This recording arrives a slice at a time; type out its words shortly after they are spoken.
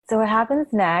So what happens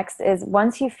next is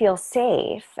once you feel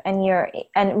safe and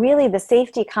really the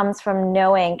safety comes from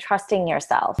knowing, trusting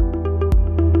yourself.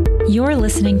 You're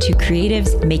listening to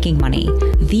Creatives Making Money,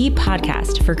 the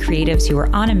podcast for creatives who are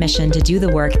on a mission to do the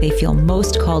work they feel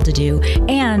most called to do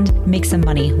and make some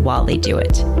money while they do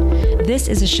it. This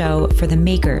is a show for the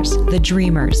makers, the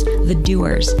dreamers, the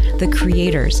doers, the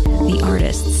creators, the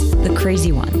artists, the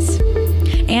crazy ones,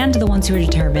 and the ones who are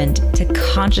determined to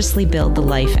consciously build the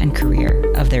life and career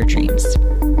of their dreams.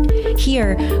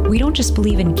 Here, we don't just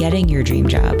believe in getting your dream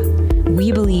job,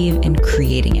 we believe in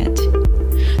creating it.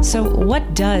 So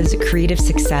what does creative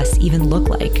success even look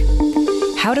like?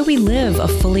 How do we live a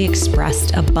fully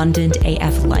expressed, abundant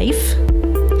AF life?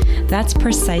 That's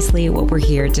precisely what we're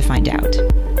here to find out.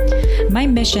 My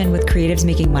mission with Creatives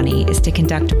Making Money is to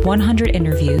conduct 100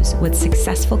 interviews with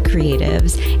successful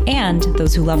creatives and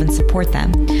those who love and support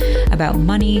them about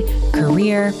money,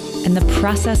 career, and the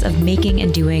process of making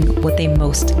and doing what they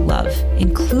most love,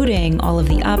 including all of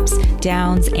the ups,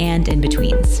 downs, and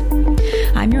in-betweens.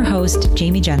 I'm your host,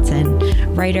 Jamie Jensen,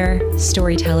 writer,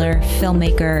 storyteller,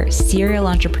 filmmaker, serial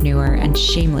entrepreneur, and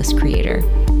shameless creator.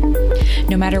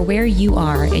 No matter where you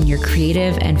are in your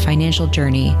creative and financial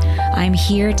journey, I'm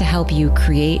here to help you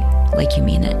create like you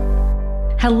mean it.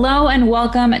 Hello and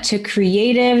welcome to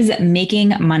Creatives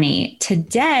Making Money.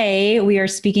 Today, we are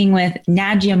speaking with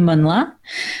Nadia Munla.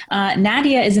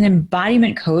 Nadia is an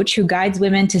embodiment coach who guides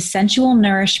women to sensual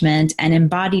nourishment and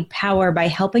embodied power by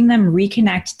helping them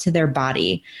reconnect to their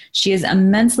body. She is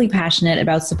immensely passionate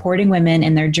about supporting women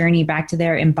in their journey back to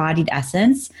their embodied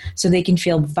essence so they can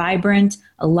feel vibrant,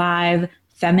 alive,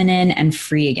 feminine, and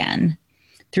free again.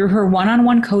 Through her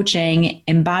one-on-one coaching,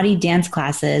 embodied dance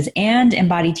classes, and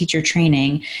embodied teacher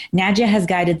training, Nadia has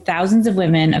guided thousands of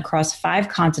women across 5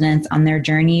 continents on their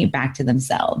journey back to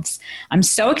themselves. I'm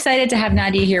so excited to have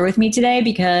Nadia here with me today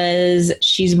because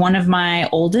she's one of my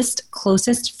oldest,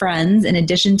 closest friends, in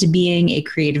addition to being a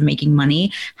creative making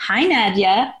money. Hi,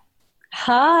 Nadia.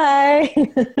 Hi.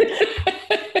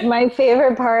 My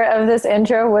favorite part of this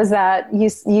intro was that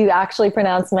you actually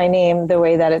pronounced my name the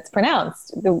way that it's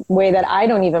pronounced, the way that I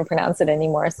don't even pronounce it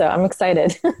anymore. So I'm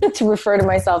excited to refer to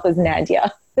myself as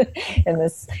Nadia in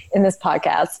this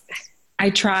podcast. I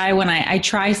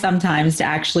try sometimes to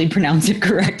actually pronounce it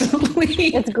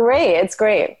correctly. It's great. It's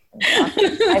great.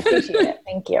 I appreciate it.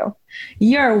 Thank you.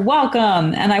 You're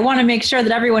welcome. And I want to make sure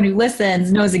that everyone who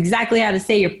listens knows exactly how to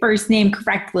say your first name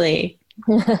correctly.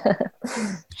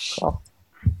 Cool.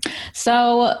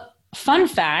 So, fun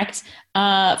fact,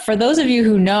 for those of you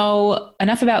who know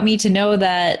enough about me to know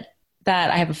that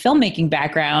I have a filmmaking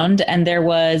background, and there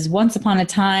was once upon a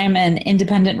time an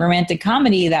independent romantic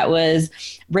comedy that was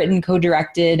written,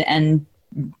 co-directed, and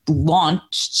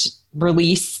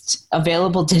released,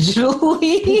 available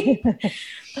digitally.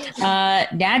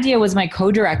 Nadia was my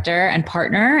co-director and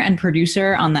partner and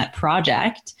producer on that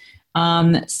project.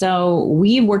 So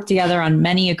we worked together on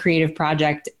many a creative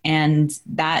project, and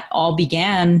that all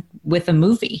began with a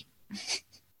movie.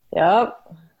 Yep.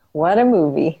 What a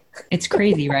movie. It's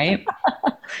crazy, right?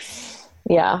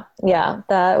 Yeah.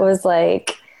 That was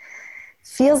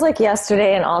feels like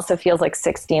yesterday and also feels like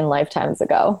 16 lifetimes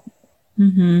ago.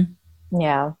 Mm-hmm.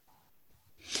 Yeah.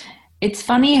 It's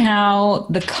funny how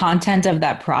the content of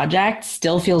that project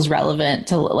still feels relevant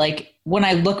to when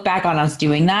I look back on us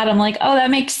doing that, I'm like, oh,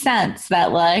 that makes sense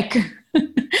that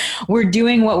we're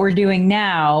doing what we're doing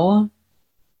now,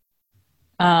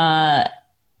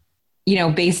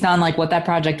 based on what that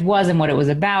project was and what it was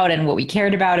about and what we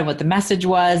cared about and what the message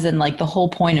was and the whole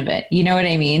point of it. You know what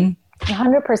I mean?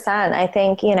 100%. I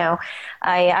think,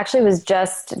 I actually was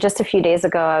just a few days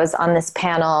ago, I was on this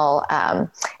panel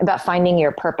about finding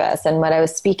your purpose. And what I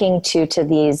was speaking to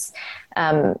these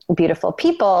beautiful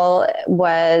people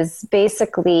was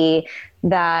basically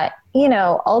that,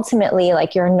 ultimately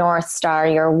your North Star,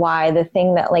 your why, the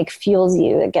thing that fuels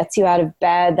you, that gets you out of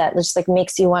bed, that just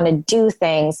makes you want to do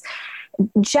things,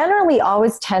 generally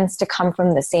always tends to come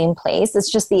from the same place.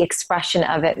 It's just the expression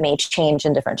of it may change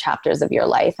in different chapters of your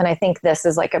life. And I think this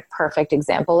is a perfect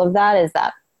example of that, is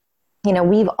that,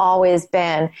 we've always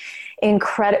been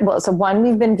incredible. So one,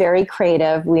 we've been very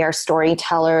creative. We are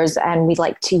storytellers, and we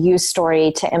like to use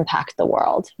story to impact the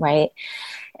world, right?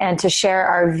 And to share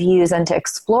our views and to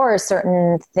explore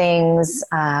certain things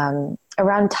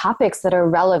around topics that are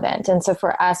relevant. And so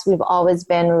for us, we've always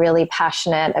been really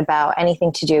passionate about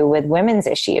anything to do with women's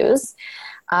issues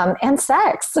and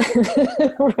sex,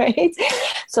 right?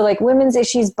 So women's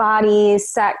issues, body,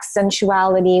 sex,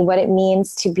 sensuality, what it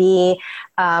means to be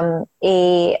a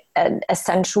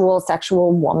sensual,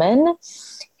 sexual woman,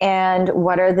 and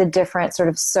what are the different sort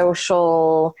of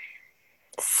social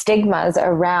stigmas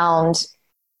around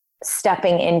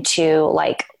stepping into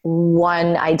like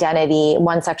one identity,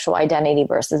 one sexual identity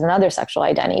versus another sexual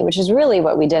identity, which is really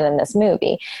what we did in this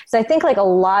movie. So I think like a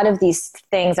lot of these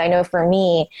things, I know for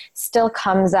me, still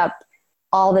comes up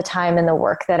all the time in the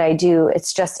work that I do.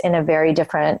 It's just in a very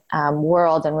different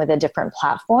world and with a different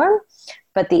platform.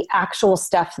 But the actual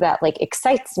stuff that like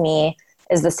excites me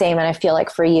is the same. And I feel like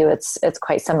for you, it's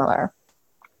quite similar.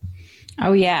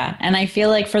 Oh yeah. And I feel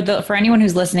like for anyone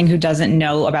who's listening who doesn't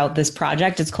know about this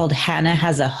project, it's called Hannah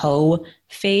Has a Hoe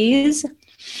Phase.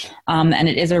 And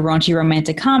it is a raunchy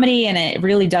romantic comedy. And it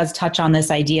really does touch on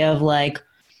this idea of like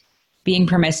being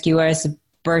promiscuous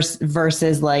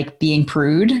versus like being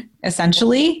prude,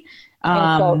 essentially.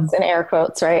 In air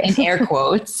quotes, right? In air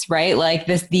quotes, right? Like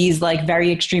these like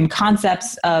very extreme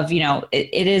concepts of,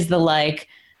 it is the like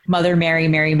Mother Mary,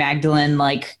 Mary Magdalene,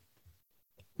 like,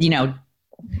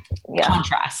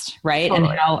 contrast, right?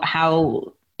 Totally. And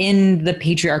how in the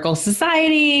patriarchal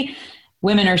society,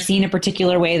 women are seen a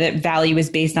particular way, that value is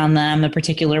based on them a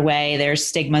particular way. There's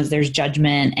stigmas, there's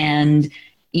judgment, and,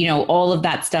 all of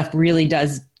that stuff really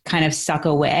does kind of suck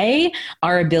away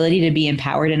our ability to be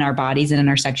empowered in our bodies and in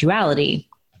our sexuality.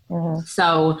 Mm-hmm.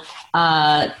 So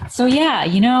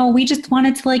yeah, we just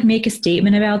wanted to like make a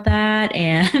statement about that.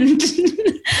 And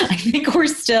I think we're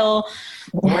still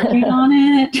working on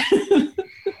it.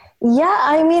 Yeah,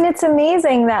 I mean, it's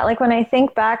amazing that like when I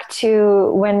think back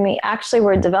to when we actually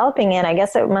were developing it, I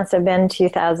guess it must have been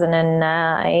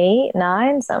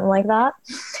 2009, something like that.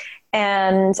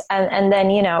 And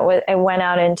then, it went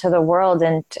out into the world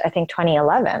in, I think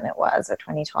 2011 it was, or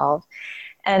 2012.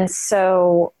 And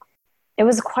so it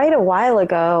was quite a while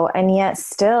ago, and yet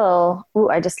still,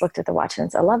 I just looked at the watch and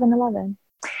it's 11:11.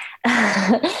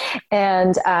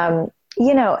 And,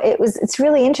 it's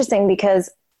really interesting because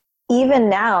even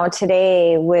now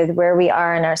today, with where we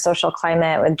are in our social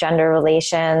climate, with gender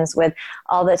relations, with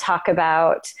all the talk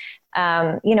about,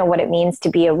 what it means to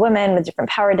be a woman with different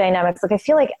power dynamics. Like, I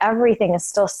feel like everything is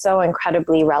still so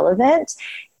incredibly relevant,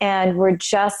 and we're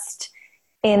just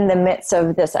in the midst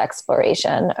of this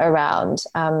exploration around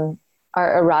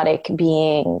our erotic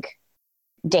being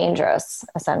dangerous,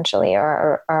 essentially,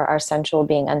 or our sensual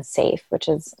being unsafe, which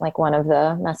is like one of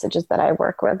the messages that I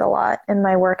work with a lot in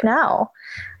my work now,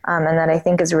 and that I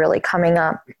think is really coming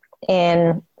up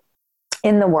in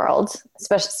the world,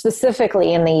 especially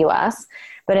specifically in the US,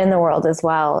 but in the world as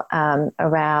well,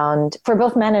 around, for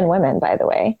both men and women, by the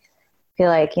way. I feel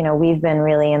like, we've been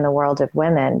really in the world of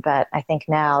women, but I think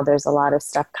now there's a lot of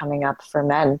stuff coming up for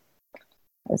men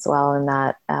as well in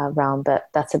that realm, but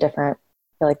that's I feel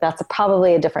like that's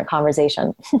probably a different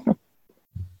conversation.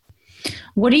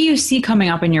 What do you see coming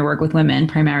up in your work with women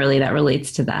primarily that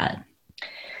relates to that?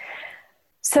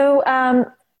 So,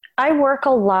 I work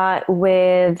a lot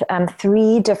with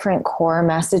 3 different core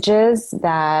messages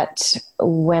that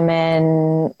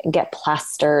women get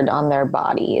plastered on their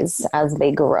bodies as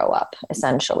they grow up,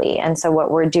 essentially. And so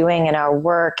what we're doing in our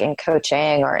work in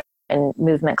coaching or in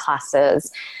movement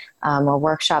classes or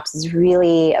workshops is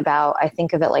really about, I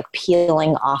think of it like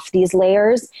peeling off these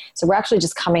layers. So we're actually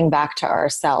just coming back to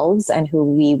ourselves and who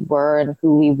we were and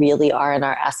who we really are in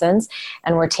our essence.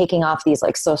 And we're taking off these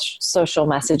like social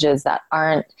messages that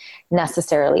aren't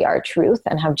necessarily our truth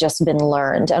and have just been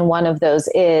learned. And one of those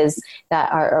is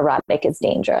that our erotic is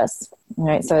dangerous,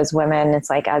 right? So as women,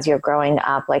 it's like, as you're growing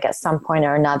up, like at some point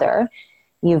or another,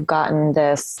 you've gotten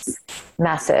this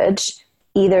message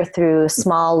either through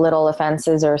small little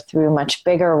offenses or through much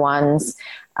bigger ones,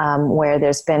 where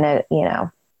there's been a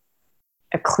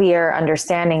clear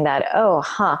understanding that,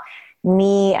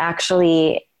 me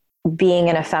actually being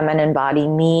in a feminine body,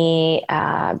 me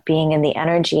being in the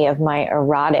energy of my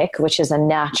erotic, which is a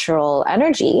natural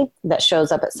energy that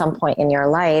shows up at some point in your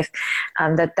life,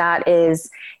 that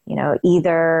is,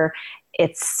 either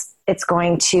it's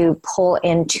going to pull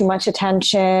in too much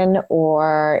attention,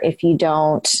 or if you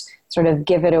don't sort of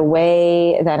give it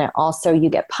away, then you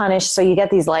get punished. So you get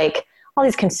these like all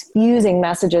these confusing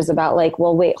messages about like,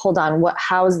 well, wait, hold on.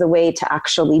 How's the way to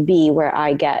actually be where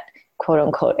I get quote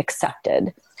unquote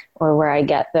accepted, or where I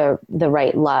get the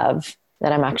right love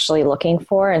that I'm actually looking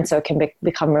for? And so it can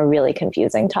become a really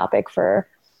confusing topic for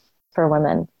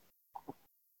women.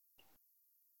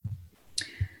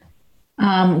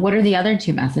 What are the other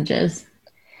 2 messages?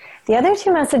 The other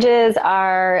 2 messages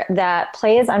are that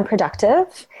play is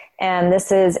unproductive. And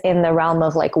this is in the realm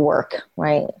of like work,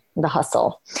 right? The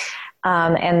hustle.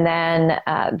 And then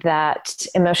that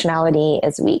emotionality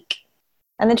is weak.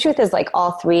 And the truth is like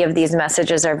all 3 of these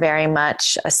messages are very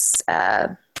much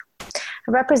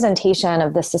a representation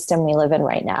of the system we live in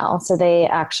right now. So they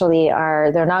actually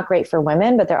they're not great for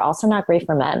women, but they're also not great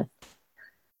for men.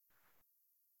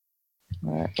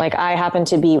 Like I happen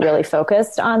to be really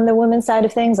focused on the women's side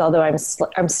of things, although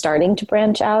I'm starting to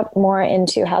branch out more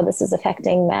into how this is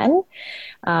affecting men.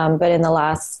 But in the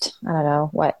last,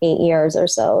 8 years or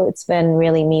so, it's been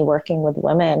really me working with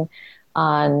women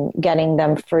on getting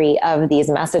them free of these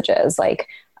messages. Like,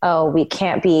 oh, we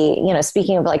can't be,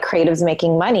 speaking of like creatives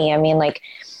making money. I mean, like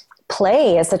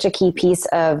play is such a key piece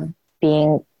of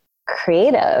being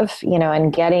creative,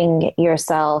 and getting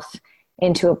yourself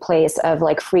into a place of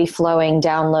like free flowing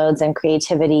downloads and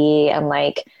creativity and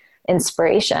like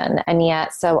inspiration. And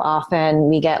yet so often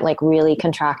we get like really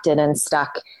contracted and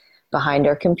stuck behind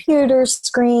our computer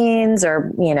screens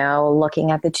or,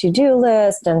 looking at the to-do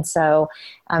list. And so,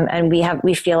 and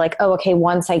we feel like, oh, okay,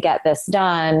 once I get this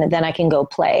done, then I can go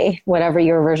play whatever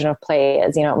your version of play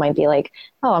is. It might be like,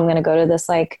 oh, I'm going to go to this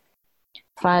like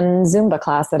fun Zumba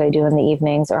class that I do in the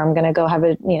evenings, or I'm going to go have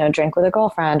a, drink with a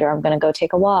girlfriend, or I'm going to go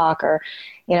take a walk, or,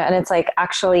 and it's like,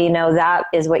 actually, that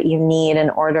is what you need in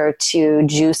order to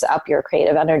juice up your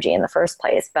creative energy in the first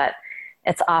place. But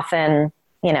it's often,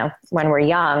 when we're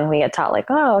young, we get taught like,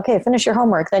 oh, okay, finish your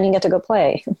homework, then you get to go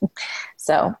play.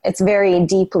 So it's very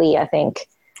deeply, I think,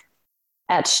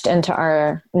 etched into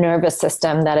our nervous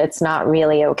system that it's not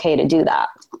really okay to do that.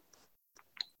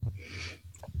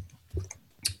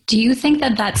 Do you think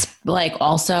that that's like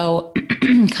also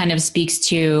kind of speaks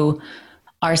to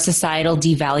our societal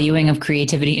devaluing of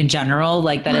creativity in general?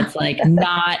 Like that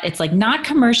it's not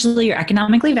commercially or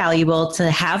economically valuable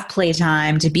to have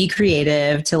playtime, to be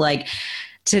creative, to like,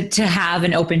 to have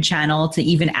an open channel, to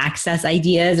even access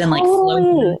ideas and like flow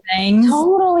through things.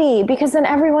 Totally. Because then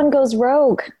everyone goes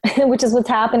rogue, which is what's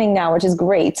happening now, which is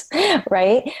great.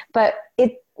 Right. But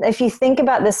if you think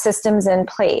about the systems in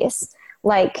place,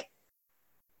 like,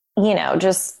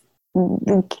 just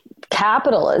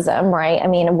capitalism, right? I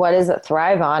mean, what does it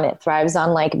thrive on? It thrives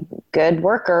on like good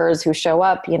workers who show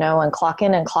up, and clock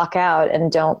in and clock out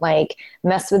and don't like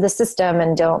mess with the system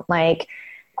and don't like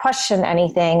question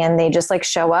anything. And they just like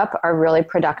show up, are really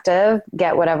productive,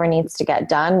 get whatever needs to get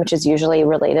done, which is usually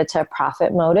related to a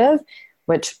profit motive,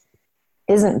 which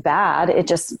isn't bad. It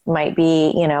just might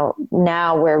be,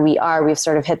 now where we are, we've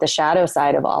sort of hit the shadow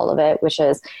side of all of it, which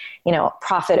is,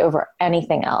 profit over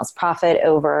anything else, profit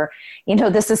over, the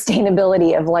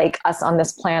sustainability of like us on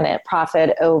this planet,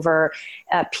 profit over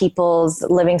people's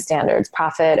living standards,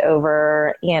 profit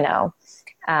over,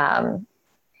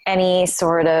 any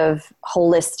sort of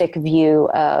holistic view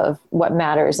of what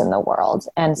matters in the world.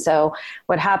 And so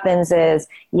what happens is,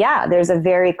 there's a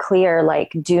very clear,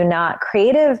 like,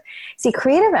 creative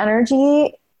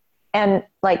energy and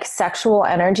like sexual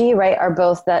energy, right, are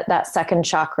both that second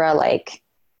chakra, like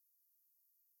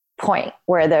point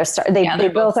where they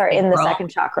both are in the second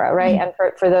chakra, right? Mm-hmm.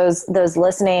 And for those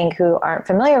listening who aren't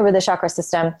familiar with the chakra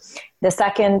system, the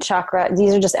second chakra,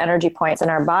 these are just energy points in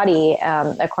our body,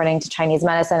 according to Chinese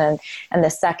medicine. And the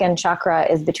second chakra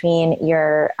is between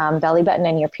your belly button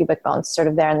and your pubic bones, sort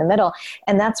of there in the middle.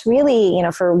 And that's really,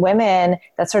 for women,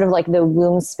 that's sort of like the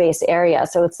womb space area.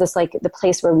 So it's this like the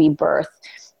place where we birth,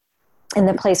 and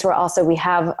the place where also we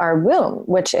have our womb,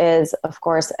 which is, of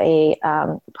course, a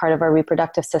part of our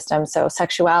reproductive system. So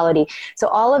sexuality. So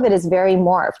all of it is very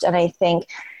morphed. And I think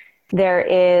there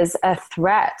is a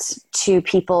threat to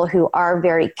people who are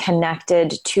very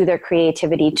connected to their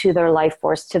creativity, to their life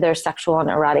force, to their sexual and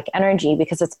erotic energy,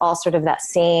 because it's all sort of that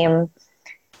same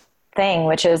thing,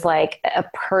 which is like a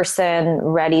person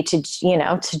ready to,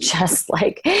 to just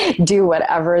like do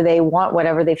whatever they want,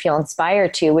 whatever they feel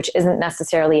inspired to, which isn't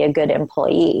necessarily a good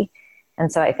employee.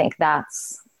 And so I think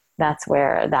that's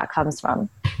where that comes from.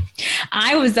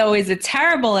 I was always a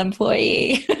terrible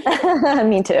employee.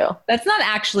 Me too. That's not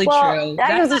actually true.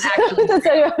 I was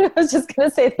just going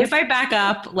to say this. If I back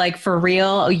up, like for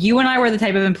real, you and I were the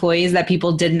type of employees that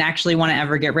people didn't actually want to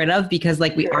ever get rid of, because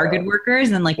like we are good workers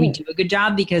and like we do a good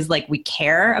job because like we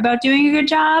care about doing a good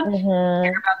job,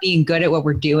 care about being good at what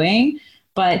we're doing.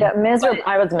 But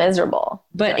I was miserable.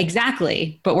 But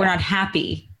exactly. But we're not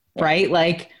happy, right?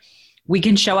 Like we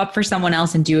can show up for someone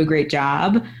else and do a great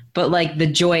job, but like the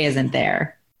joy isn't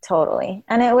there. Totally.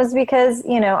 And it was because,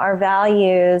 our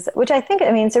values, which I think,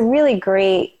 it's a really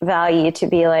great value to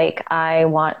be like, I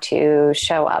want to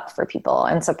show up for people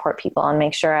and support people and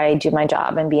make sure I do my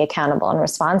job and be accountable and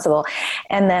responsible.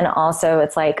 And then also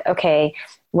it's like, okay,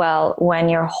 well,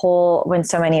 when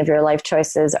so many of your life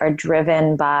choices are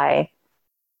driven by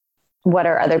what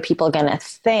are other people going to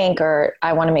think, or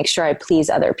I want to make sure I please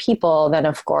other people, then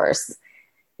of course,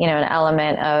 an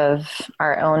element of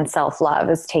our own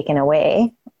self-love is taken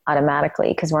away. automatically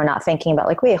because we're not thinking about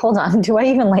like, wait, hold on, do I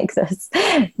even like this?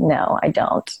 No, I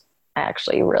don't. I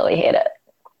actually really hate it.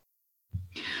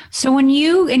 So when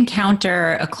you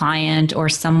encounter a client or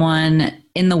someone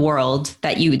in the world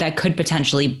that could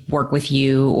potentially work with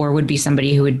you or would be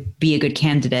somebody who would be a good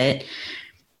candidate,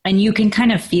 and you can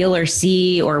kind of feel or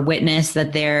see or witness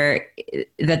that they're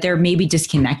maybe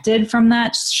disconnected from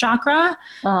that chakra,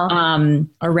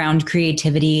 around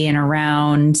creativity and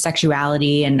around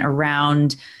sexuality and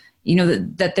around,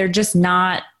 that they're just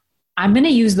not, I'm going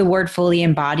to use the word fully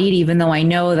embodied, even though I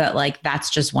know that like that's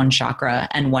just one chakra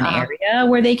and one area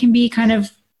where they can be kind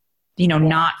of,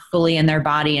 not fully in their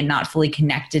body and not fully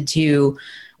connected to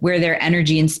where their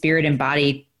energy and spirit and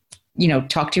body,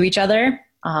 talk to each other.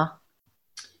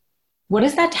 What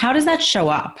is that? How does that show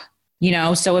up?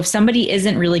 So if somebody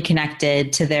isn't really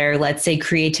connected to their, let's say,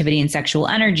 creativity and sexual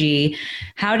energy,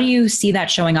 how do you see that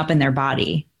showing up in their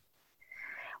body?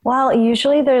 Well,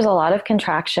 usually there's a lot of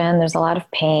contraction. There's a lot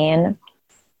of pain.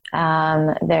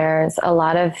 There's a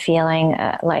lot of feeling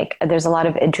like there's a lot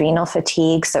of adrenal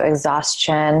fatigue. So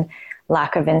exhaustion,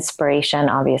 lack of inspiration,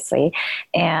 obviously,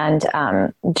 and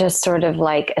just sort of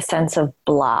like a sense of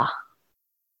blah.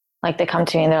 Like they come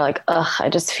to me and they're like, ugh, I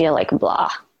just feel like blah.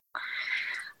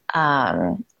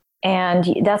 And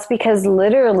that's because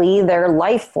literally their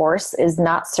life force is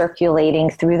not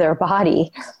circulating through their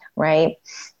body, right?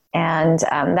 And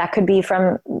that could be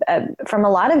from a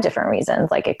lot of different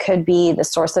reasons. Like it could be, the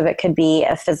source of it could be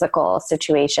a physical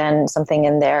situation, something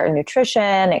in their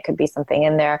nutrition. It could be something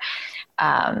in their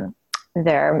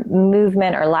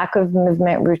movement or lack of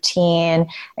movement routine.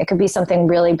 It could be something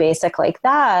really basic like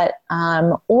that.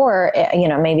 Or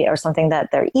maybe, or something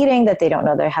that they're eating that they don't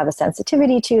know they have a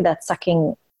sensitivity to, that's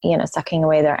sucking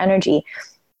away their energy.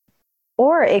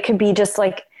 Or it could be just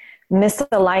like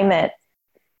misalignment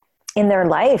in their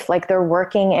life. Like they're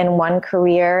working in one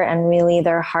career and really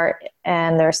their heart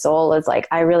and their soul is like,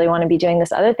 I really want to be doing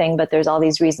this other thing, but there's all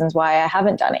these reasons why I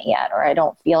haven't done it yet, or I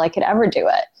don't feel I could ever do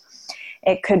it.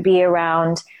 It could be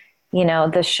around,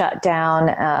 the shutdown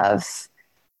of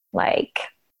like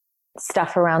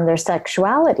stuff around their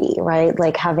sexuality, right?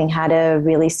 Like having had a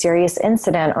really serious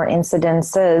incident or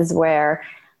incidents where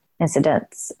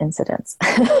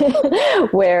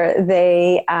where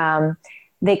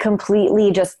they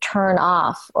completely just turn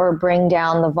off or bring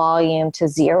down the volume to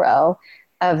zero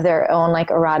of their own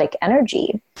like erotic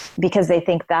energy because they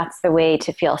think that's the way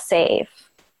to feel safe,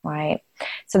 right?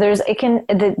 So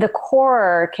the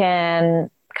core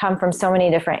can come from so many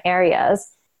different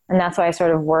areas. And that's why I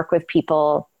sort of work with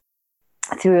people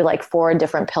through like 4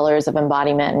 different pillars of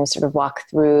embodiment and sort of walk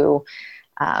through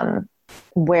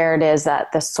where it is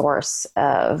that the source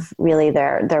of really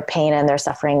their pain and their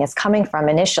suffering is coming from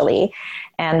initially.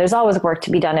 And there's always work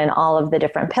to be done in all of the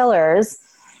different pillars.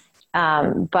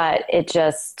 But it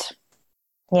just,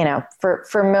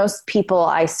 for most people,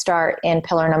 I start in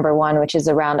pillar number 1, which is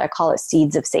around, I call it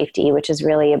seeds of safety, which is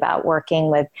really about working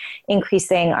with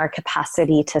increasing our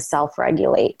capacity to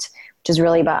self-regulate, which is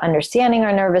really about understanding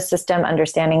our nervous system,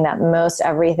 understanding that most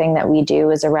everything that we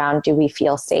do is around, do we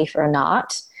feel safe or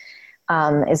not?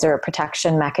 Is there a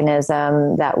protection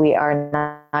mechanism that we are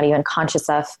not even conscious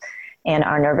of in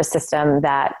our nervous system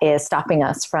that is stopping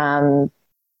us from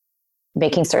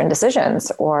making certain decisions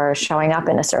or showing up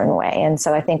in a certain way? And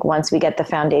so I think once we get the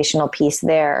foundational piece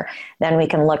there, then we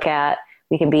can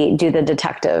do the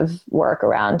detective work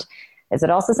around, is it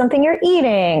also something you're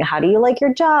eating? How do you like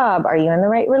your job? Are you in the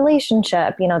right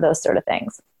relationship? Those sort of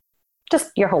things.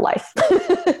 Just your whole life.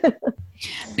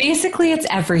 Basically, it's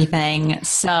everything.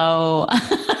 So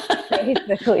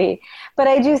basically, but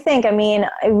I do think,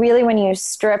 really, when you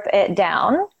strip it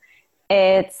down,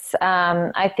 it's,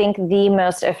 I think the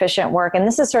most efficient work, and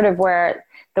this is sort of where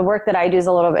the work that I do is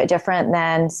a little bit different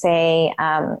than say,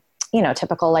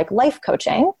 typical like life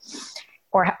coaching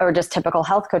or just typical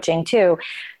health coaching too.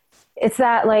 It's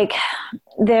that like,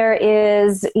 there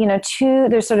is,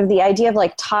 there's sort of the idea of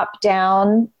like top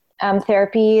down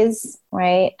therapies,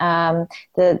 right?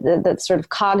 The sort of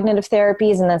cognitive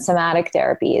therapies and then somatic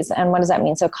therapies. And what does that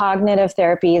mean? So cognitive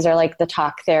therapies are like the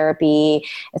talk therapy.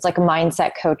 It's like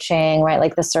mindset coaching, right?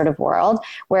 Like this sort of world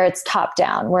where it's top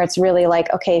down, where it's really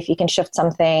like, okay, if you can shift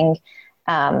something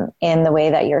in the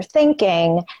way that you're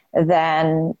thinking,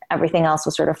 then everything else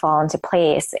will sort of fall into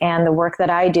place. And the work that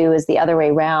I do is the other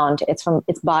way around. It's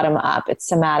bottom up, it's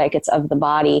somatic, it's of the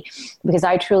body, because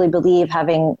I truly believe,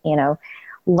 having,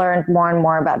 learned more and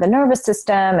more about the nervous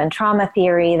system and trauma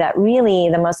theory, that really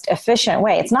the most efficient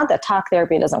way, it's not that talk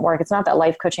therapy doesn't work, it's not that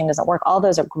life coaching doesn't work. All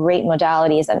those are great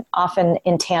modalities, and often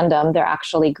in tandem, they're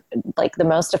actually like the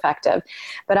most effective.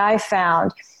 But I've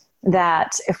found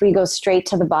that if we go straight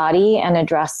to the body and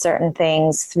address certain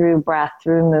things through breath,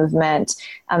 through movement,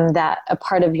 that a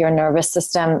part of your nervous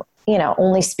system,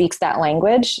 only speaks that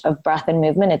language of breath and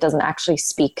movement. It doesn't actually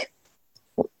speak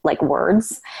like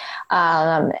words.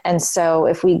 And so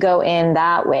if we go in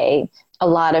that way, a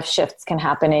lot of shifts can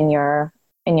happen in your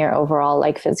overall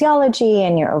like physiology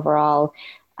and your overall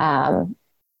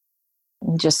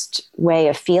just way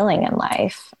of feeling in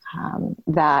life,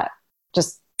 that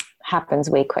just happens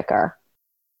way quicker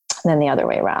than the other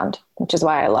way around, which is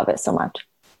why I love it so much.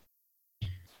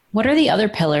 What are the other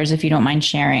pillars, if you don't mind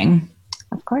sharing?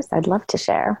 Of course, I'd love to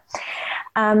share.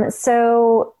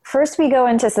 So first we go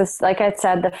into, so like I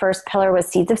said, the first pillar was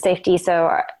seeds of safety.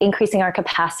 So increasing our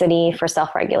capacity for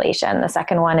self-regulation. The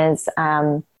second one is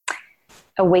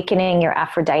awakening your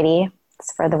Aphrodite.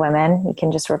 It's for the women. You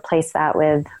can just replace that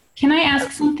with... Can I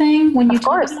ask something? When you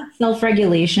talk about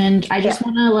self-regulation, I just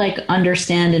want to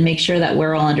understand and make sure that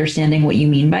we're all understanding what you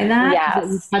mean by that.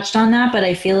 Yes. You touched on that, but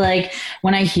I feel like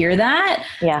when I hear that,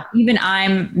 even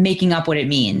I'm making up what it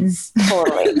means.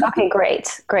 Totally. Okay, great.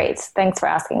 Thanks for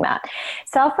asking that.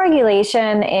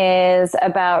 Self-regulation is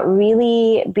about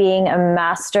really being a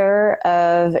master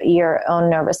of your own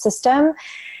nervous system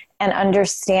and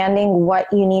understanding what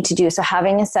you need to do. So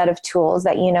having a set of tools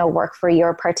that work for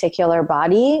your particular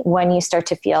body when you start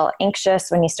to feel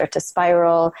anxious, when you start to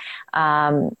spiral,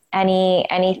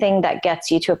 anything that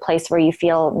gets you to a place where you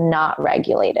feel not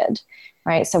regulated,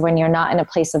 right? So when you're not in a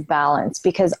place of balance,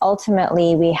 because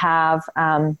ultimately we have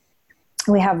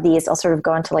these, I'll sort of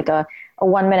go into like a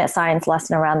 1-minute science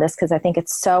lesson around this, because I think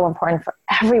it's so important for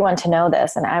everyone to know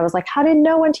this. And I was like, how did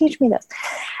no one teach me this?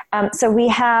 So we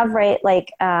have,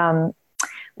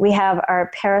 we have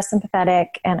our parasympathetic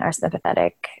and our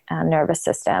sympathetic nervous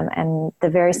system. And the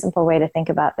very simple way to think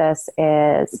about this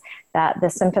is that the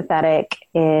sympathetic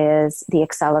is the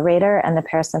accelerator and the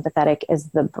parasympathetic is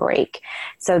the brake.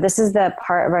 So this is the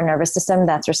part of our nervous system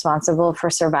that's responsible for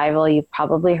survival. You've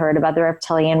probably heard about the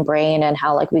reptilian brain and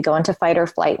how we go into fight or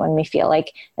flight when we feel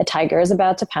like a tiger is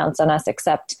about to pounce on us,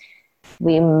 except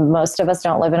most of us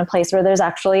don't live in a place where there's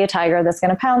actually a tiger that's going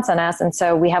to pounce on us. And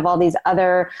so we have all these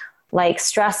other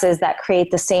stresses that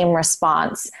create the same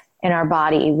response in our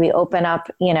body. We open up,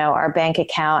 our bank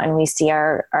account and we see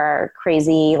our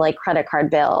crazy credit card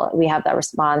bill. We have that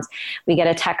response. We get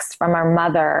a text from our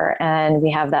mother and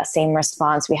we have that same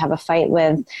response. We have a fight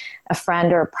with a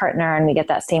friend or a partner and we get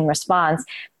that same response.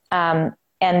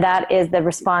 And that is the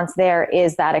response. There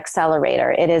is that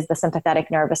accelerator. It is the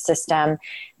sympathetic nervous system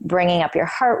bringing up your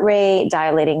heart rate,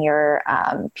 dilating your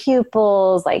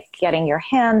pupils, getting your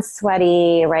hands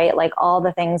sweaty, right? All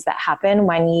the things that happen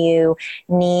when you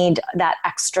need that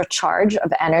extra charge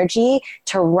of energy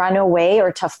to run away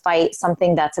or to fight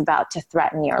something that's about to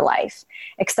threaten your life.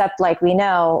 Except we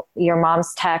know your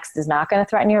mom's text is not going to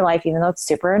threaten your life, even though it's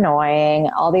super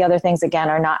annoying. All the other things, again,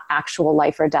 are not actual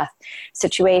life or death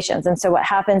situations. And so what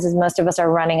happens is most of us are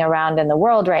running around in the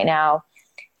world right now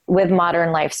with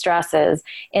modern life stresses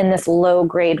in this low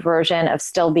grade version of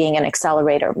still being in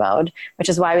accelerator mode, which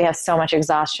is why we have so much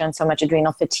exhaustion, so much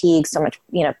adrenal fatigue, so much,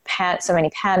 so many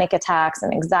panic attacks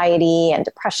and anxiety and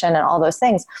depression and all those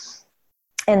things.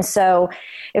 And so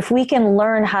if we can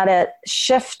learn how to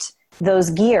shift those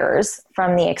gears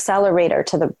from the accelerator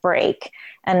to the brake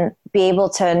and be able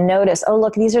to notice, oh,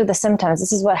 look, these are the symptoms.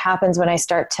 This is what happens when I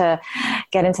start to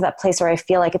get into that place where I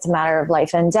feel like it's a matter of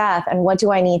life and death. And what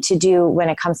do I need to do when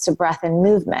it comes to breath and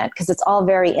movement? Because it's all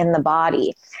very in the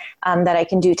body, that I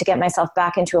can do to get myself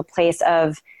back into a place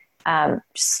of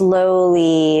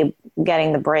slowly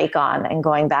getting the brake on and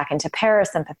going back into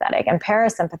parasympathetic. And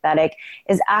parasympathetic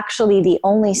is actually the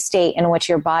only state in which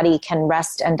your body can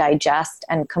rest and digest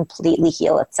and completely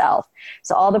heal itself.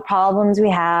 So all the problems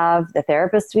we have, the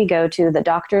therapists we go to, the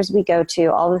doctors we go to,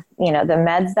 all the, the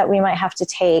meds that we might have to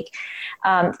take,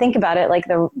 think about it,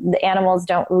 the animals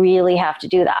don't really have to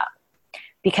do that,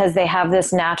 because they have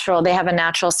a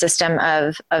natural system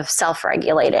of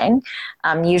self-regulating,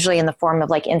 usually in the form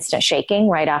of instant shaking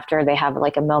right after they have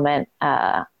a moment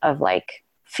of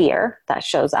fear that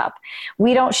shows up.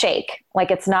 We don't shake.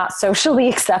 It's not socially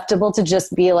acceptable to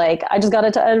just be I just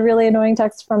got a really annoying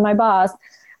text from my boss.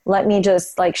 Let me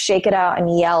just shake it out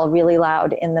and yell really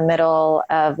loud in the middle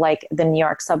of the New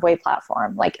York subway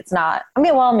platform. It's not,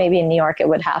 maybe in New York it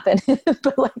would happen,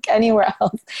 but anywhere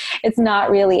else, it's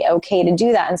not really okay to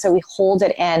do that. And so we hold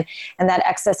it in, and that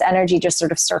excess energy just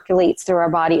sort of circulates through our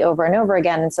body over and over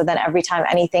again. And so then every time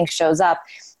anything shows up,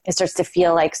 it starts to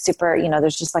feel super,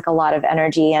 there's just a lot of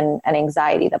energy and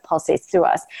anxiety that pulsates through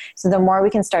us. So the more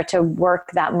we can start to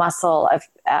work that muscle of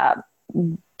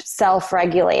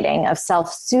self-regulating, of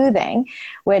self-soothing,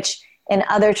 which in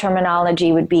other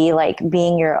terminology would be like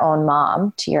being your own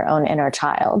mom to your own inner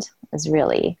child is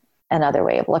really another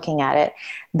way of looking at it.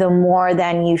 The more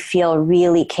then you feel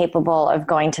really capable of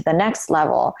going to the next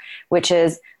level, which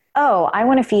is, oh, I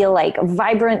want to feel like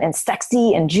vibrant and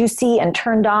sexy and juicy and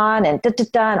turned on and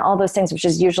and all those things, which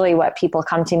is usually what people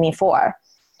come to me for.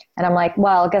 And I'm like,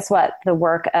 well, guess what? The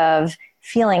work of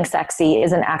feeling sexy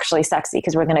isn't actually sexy,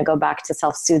 because we're going to go back to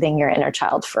self-soothing your inner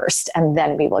child first. And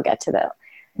then we will get to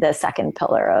the second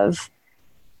pillar of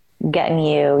getting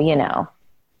you,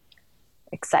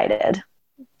 excited.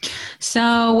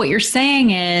 So what you're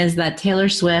saying is that Taylor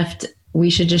Swift, we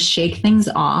should just shake things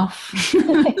off.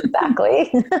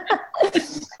 Exactly.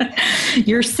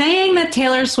 You're saying that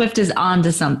Taylor Swift is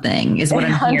onto something, is what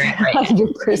I'm hearing, right?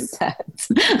 100%.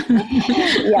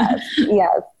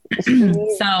 Yes.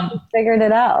 She figured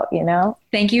it out,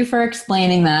 Thank you for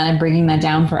explaining that and breaking that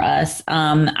down for us.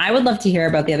 I would love to hear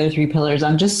about the other 3 pillars.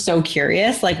 I'm just so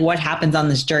curious, like what happens on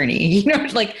this journey,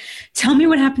 like tell me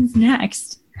what happens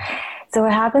next. So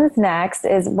what happens next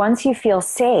is once you feel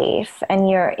safe and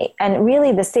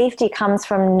really the safety comes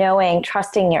from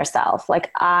trusting yourself.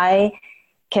 Like I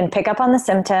can pick up on the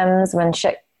symptoms when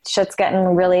shit's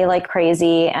getting really like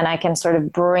crazy, and I can sort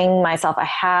of bring myself, I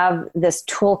have this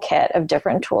toolkit of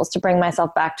different tools to bring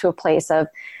myself back to a place of,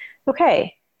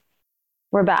 okay,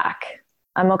 we're back.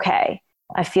 I'm okay.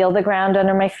 I feel the ground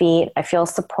under my feet. I feel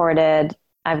supported.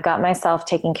 I've got myself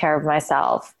taking care of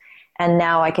myself. And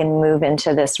now I can move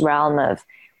into this realm of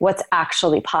what's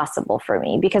actually possible for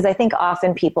me. Because I think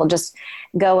often people just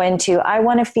go into, I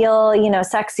want to feel,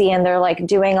 sexy. And they're like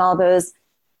doing all those,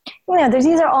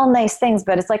 these are all nice things,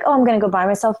 but it's like, oh, I'm going to go buy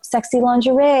myself sexy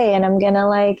lingerie. And I'm going to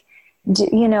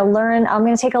learn, I'm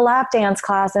going to take a lap dance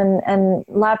class and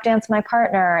lap dance my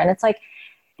partner. And it's like,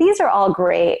 these are all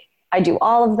great. I do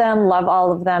all of them, love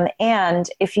all of them. And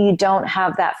if you don't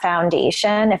have that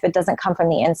foundation, if it doesn't come from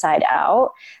the inside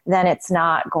out, then it's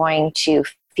not going to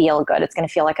feel good. It's going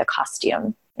to feel like a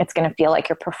costume. It's going to feel like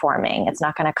you're performing. It's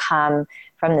not going to come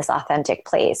from this authentic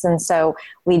place. And so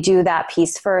we do that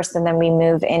piece first, and then we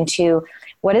move into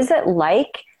what is it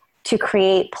like to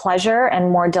create pleasure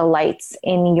and more delights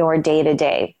in your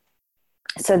day-to-day,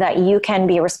 so that you can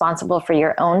be responsible for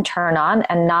your own turn on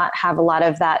and not have a lot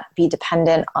of that be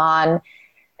dependent on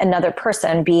another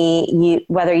person,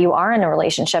 whether you are in a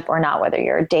relationship or not, whether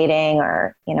you're dating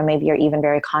or, maybe you're even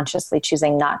very consciously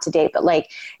choosing not to date. But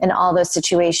like in all those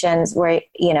situations where,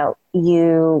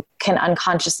 you can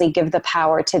unconsciously give the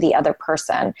power to the other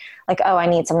person, like, oh, I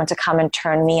need someone to come and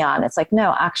turn me on. It's like,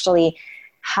 no, actually,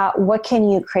 what can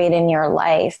you create in your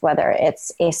life, whether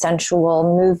it's a sensual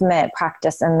movement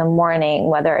practice in the morning,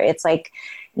 whether it's like,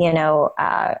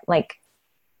 like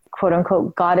quote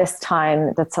unquote goddess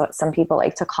time. That's what some people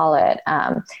like to call it.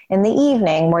 In the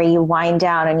evening where you wind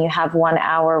down and you have 1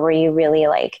 hour where you really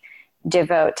like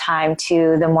devote time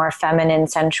to the more feminine,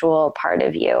 sensual part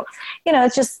of you.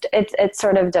 It's just, it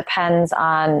sort of depends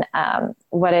on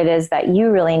what it is that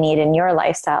you really need in your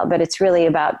lifestyle, but it's really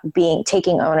about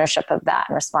taking ownership of that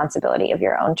and responsibility of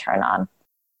your own turn on.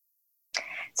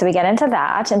 So we get into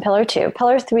that in pillar 2.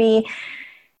 Pillar 3,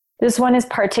 this one is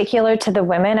particular to the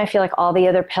women. I feel like all the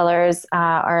other pillars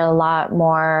are a lot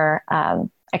more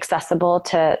accessible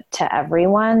to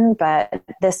everyone, but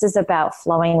this is about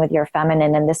flowing with your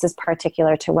feminine. And this is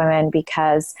particular to women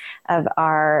because of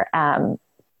our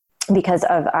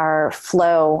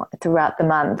flow throughout the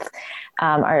month,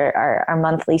 our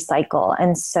monthly cycle.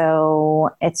 And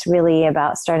so it's really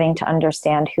about starting to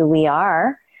understand who we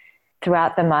are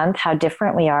throughout the month, how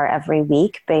different we are every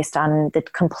week based on the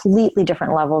completely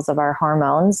different levels of our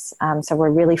hormones. So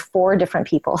we're really 4 different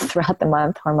people throughout the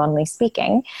month, hormonally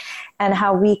speaking, and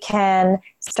how we can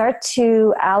start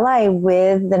to ally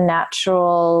with the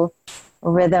natural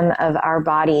rhythm of our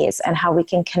bodies and how we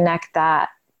can connect that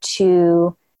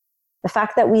to the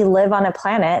fact that we live on a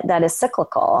planet that is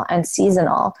cyclical and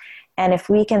seasonal. And if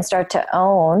we can start to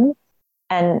own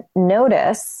and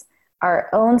notice our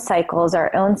own cycles,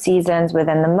 our own seasons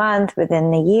within the month, within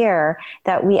the year,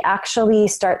 that we actually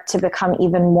start to become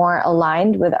even more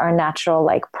aligned with our natural,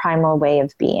 like primal way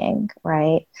of being,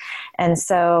 right? And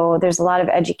so there's a lot of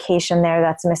education there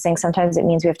that's missing. Sometimes it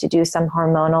means we have to do some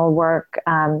hormonal work,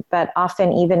 but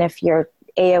often even if you're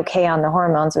A-okay on the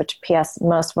hormones, which P.S.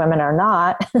 most women are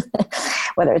not,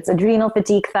 whether it's adrenal,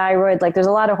 fatigue, thyroid, like there's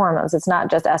a lot of hormones. It's not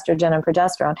just estrogen and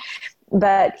progesterone.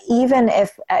 But even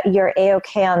if you're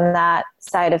A-okay on that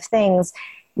side of things,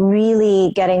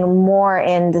 really getting more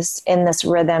in this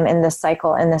rhythm, in this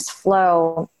cycle, in this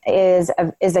flow is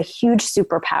a huge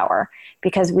superpower,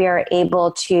 because we are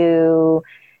able to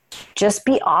just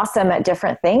be awesome at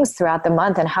different things throughout the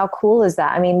month. And how cool is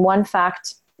that? I mean, one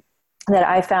fact that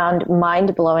I found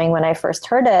mind blowing when I first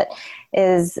heard it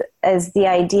is the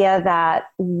idea that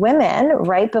women,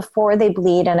 right before they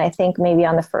bleed, and I think maybe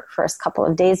on the first couple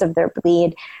of days of their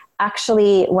bleed,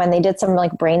 actually, when they did some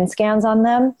like brain scans on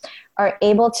them, are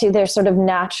able to, they're sort of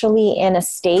naturally in a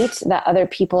state that other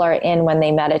people are in when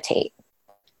they meditate.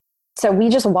 So we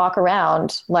just walk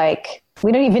around like,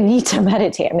 we don't even need to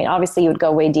meditate. I mean, obviously you would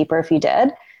go way deeper if you did,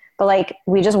 but like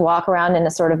we just walk around in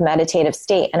a sort of meditative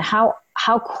state. And how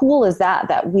cool is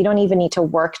that we don't even need to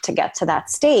work to get to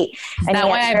that state? Is that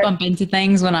why I bump into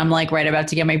things when I'm like right about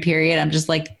to get my period? I'm just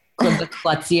like the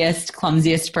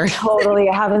clumsiest person. Totally.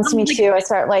 It happens to me too. I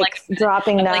start like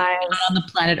dropping knives. Like on the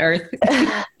planet Earth.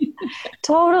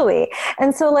 Totally.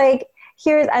 And so like,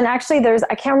 and actually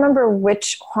I can't remember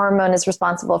which hormone is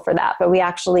responsible for that, but we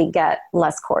actually get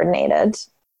less coordinated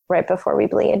right before we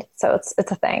bleed. So it's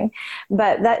a thing.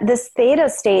 But that this theta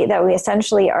state that we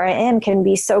essentially are in can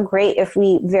be so great if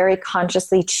we very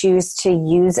consciously choose to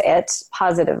use it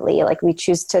positively. Like we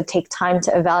choose to take time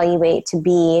to evaluate,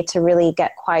 to really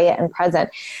get quiet and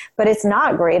present. But it's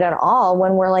not great at all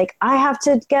when we're like, I have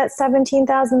to get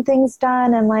 17,000 things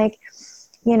done and like,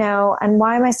 you know, and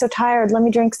why am I so tired? Let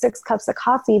me drink 6 cups of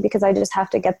coffee because I just have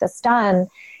to get this done.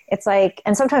 It's like,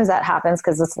 and sometimes that happens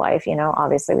because it's life, you know,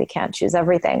 obviously we can't choose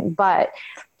everything, but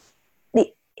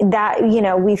that, you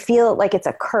know, we feel like it's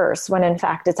a curse when in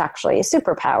fact it's actually a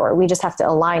superpower. We just have to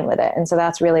align with it. And so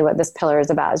that's really what this pillar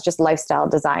is about, is just lifestyle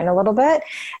design a little bit.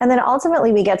 And then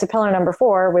ultimately we get to pillar number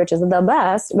 4, which is the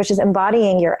best, which is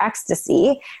embodying your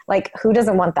ecstasy. Like who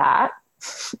doesn't want that?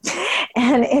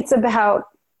 And it's about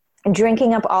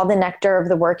drinking up all the nectar of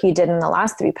the work you did in the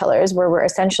last 3 pillars, where we're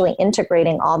essentially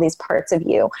integrating all these parts of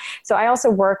you. So I also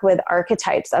work with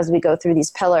archetypes as we go through these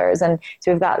pillars. And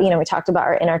so we've got, you know, we talked about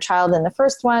our inner child in the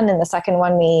first one. In the second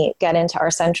one, we get into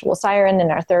our sensual siren. In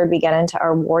our third, we get into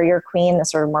our warrior queen, the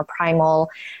sort of more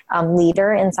primal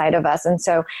leader inside of us. And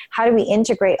so how do we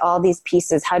integrate all these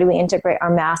pieces? How do we integrate our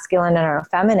masculine and our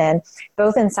feminine,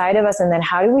 both inside of us? And then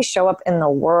how do we show up in the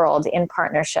world in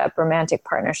partnership, romantic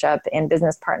partnership, in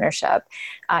business partnership,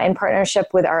 in partnership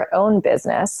with our own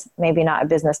business, maybe not a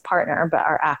business partner, but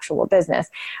our actual business,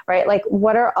 right? Like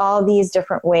what are all these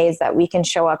different ways that we can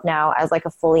show up now as like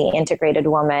a fully integrated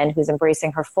woman who's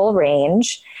embracing her full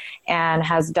range and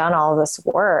has done all this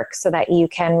work so that you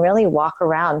can really walk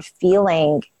around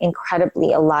feeling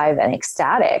incredibly alive and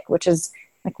ecstatic, which is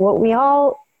like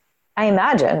what I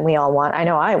imagine we all want. I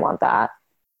know I want that.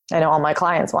 I know all my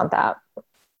clients want that.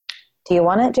 Do you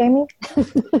want it, Jamie?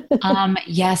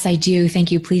 Yes, I do.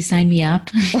 Thank you. Please sign me up.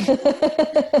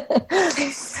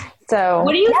 So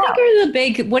what do you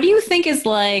think what do you think is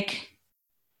like,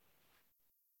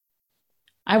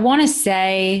 I want to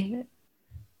say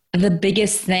the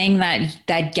biggest thing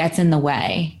that gets in the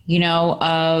way, you know,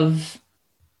 of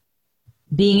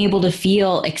being able to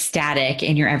feel ecstatic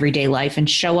in your everyday life and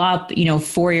show up, you know,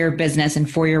 for your business and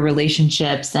for your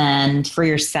relationships and for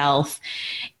yourself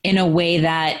in a way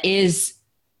that is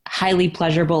highly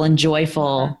pleasurable and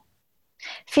joyful.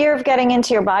 Fear of getting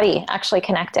into your body, actually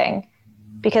connecting.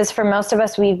 Because for most of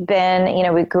us, we've been, you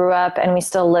know, we grew up and we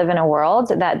still live in a world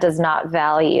that does not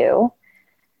value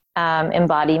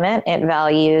embodiment. It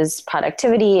values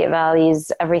productivity. It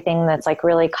values everything that's like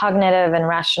really cognitive and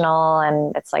rational.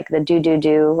 And it's like the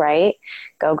do, right?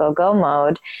 Go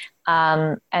mode.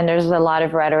 And there's a lot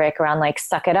of rhetoric around like,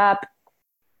 suck it up,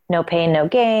 no pain, no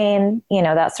gain, you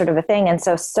know, that sort of a thing. And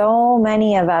so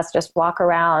many of us just walk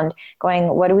around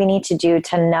going, what do we need to do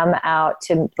to numb out,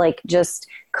 to like just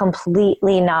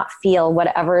completely not feel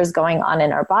whatever is going on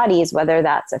in our bodies, whether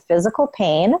that's a physical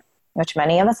pain, which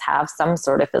many of us have some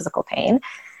sort of physical pain,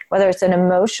 whether it's an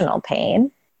emotional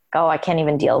pain, oh, I can't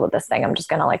even deal with this thing, I'm just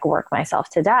going to like work myself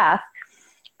to death,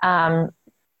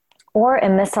 or a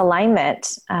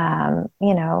misalignment,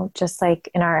 you know, just like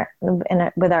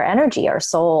with our energy, our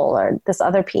soul, or this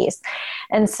other piece.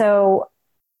 And so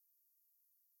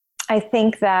I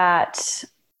think that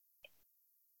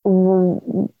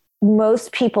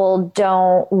most people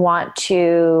don't want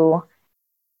to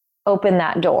open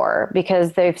that door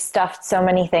because they've stuffed so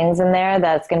many things in there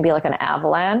that it's going to be like an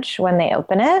avalanche when they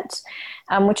open it,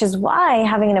 which is why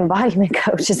having an embodiment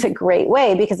coach is a great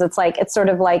way, because it's sort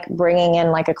of like bringing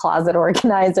in like a closet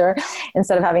organizer.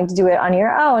 Instead of having to do it on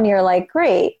your own, you're like,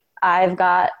 great, I've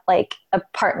got like a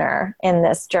partner in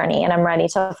this journey and I'm ready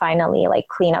to finally like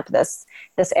clean up this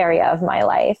area of my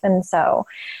life. And so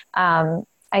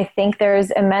I think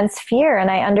there's immense fear, and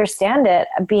I understand it,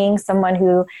 being someone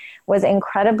who was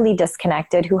incredibly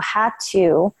disconnected, who had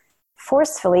to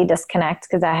forcefully disconnect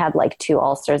because I had like 2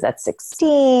 ulcers at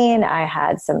 16. I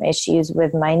had some issues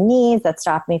with my knees that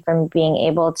stopped me from being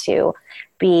able to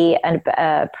be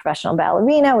a professional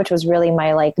ballerina, which was really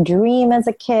my like dream as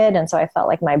a kid. And so I felt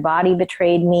like my body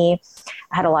betrayed me.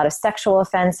 I had a lot of sexual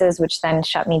offenses, which then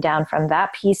shut me down from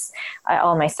that piece,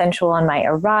 all my sensual and my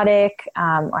erotic,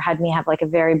 or had me have like a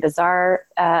very bizarre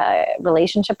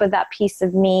relationship with that piece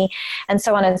of me, and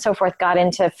so on and so forth. Got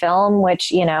into film,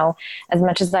 which, you know, as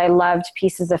much as I loved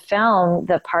pieces of film,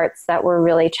 the parts that were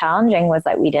really challenging was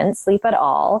that we didn't sleep at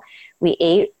all.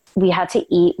 We had to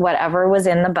eat whatever was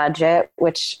in the budget,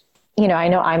 which, you know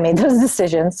I made those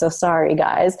decisions, so sorry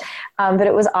guys. But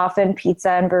it was often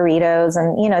pizza and burritos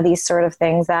and, you know, these sort of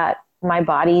things that my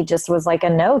body just was like a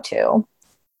no to.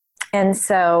 And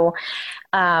so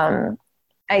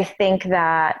I think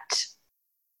that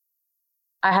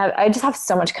I just have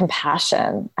so much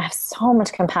compassion. I have so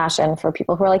much compassion for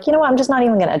people who are like, you know what, I'm just not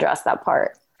even going to address that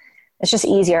part. It's just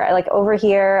easier. I like over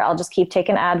here, I'll just keep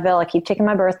taking Advil. I keep taking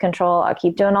my birth control. I'll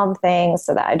keep doing all the things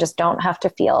so that I just don't have to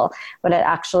feel what it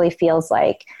actually feels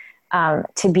like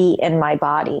to be in my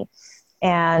body.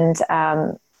 And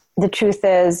the truth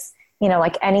is, you know,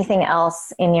 like anything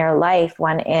else in your life,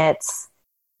 when it's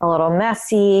a little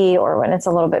messy or when it's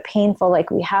a little bit painful,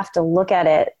 like we have to look at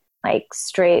it like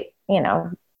straight, you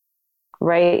know,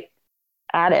 right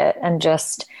at it and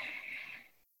just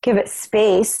give it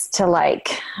space to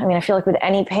like, I mean, I feel like with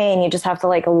any pain, you just have to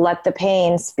like let the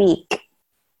pain speak.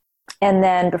 And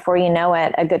then before you know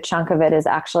it, a good chunk of it is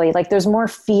actually like, there's more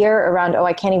fear around, oh,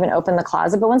 I can't even open the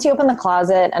closet. But once you open the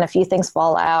closet and a few things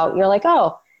fall out, you're like,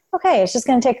 oh, okay, it's just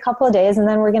going to take a couple of days and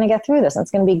then we're going to get through this and it's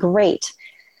going to be great.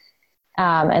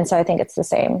 And so I think it's the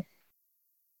same.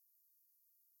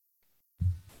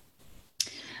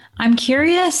 I'm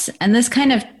curious, and this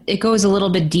kind of, it goes a little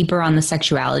bit deeper on the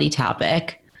sexuality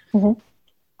topic. Mm-hmm.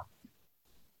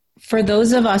 For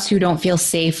those of us who don't feel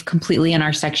safe completely in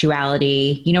our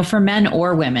sexuality, you know, for men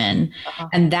or women,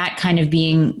 and that kind of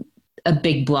being a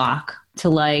big block to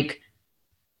like,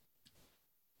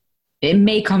 it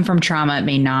may come from trauma, it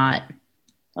may not.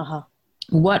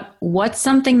 What's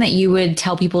something that you would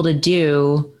tell people to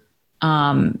do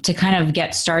to kind of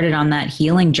get started on that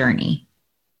healing journey?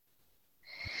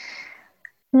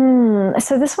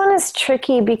 So this one is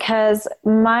tricky because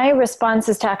my response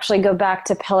is to actually go back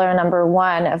to pillar number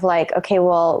 1 of like, okay,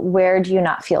 well, where do you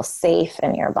not feel safe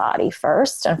in your body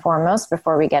first and foremost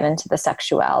before we get into the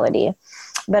sexuality?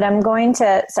 But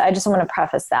so I just want to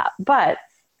preface that. But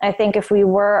I think if we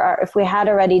had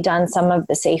already done some of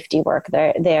the safety work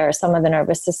there, some of the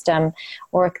nervous system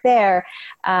work there,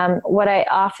 what I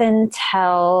often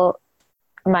tell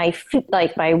my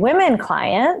women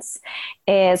clients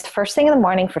is first thing in the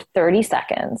morning for 30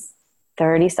 seconds,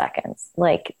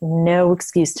 like no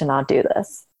excuse to not do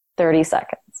this. 30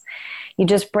 seconds. You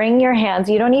just bring your hands.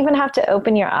 You don't even have to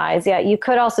open your eyes yet. You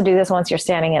could also do this once you're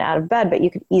standing and out of bed, but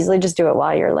you could easily just do it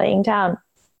while you're laying down.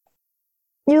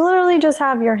 You literally just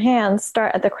have your hands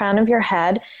start at the crown of your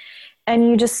head and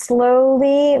you just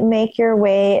slowly make your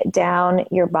way down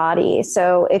your body.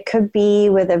 So it could be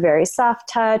with a very soft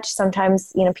touch.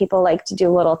 Sometimes, you know, people like to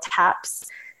do little taps.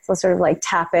 So sort of like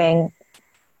tapping,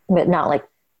 but not like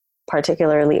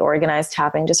particularly organized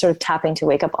tapping, just sort of tapping to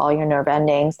wake up all your nerve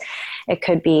endings. It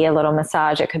could be a little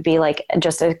massage. It could be like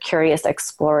just a curious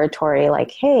exploratory,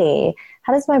 like, hey,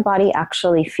 how does my body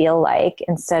actually feel like,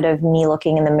 instead of me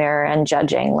looking in the mirror and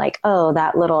judging like, oh,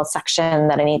 that little section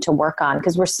that I need to work on.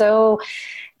 Because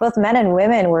both men and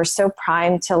women, we're so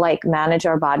primed to like manage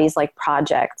our bodies like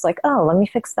projects, like, oh, let me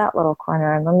fix that little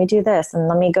corner and let me do this and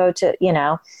let me go to, you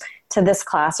know, to this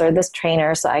class or this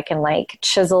trainer so I can like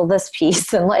chisel this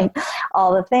piece and like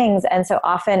all the things. And so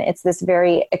often it's this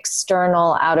very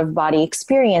external out of body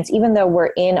experience, even though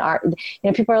we're in our, you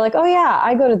know, people are like, oh yeah,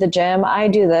 I go to the gym, I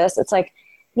do this. It's like,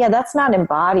 yeah, that's not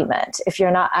embodiment if you're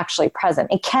not actually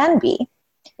present. It can be.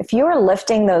 If you are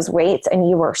lifting those weights and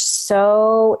you are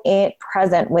so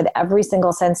present with every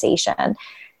single sensation,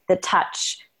 the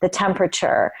touch, the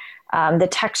temperature, the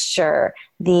texture,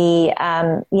 the,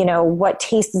 you know, what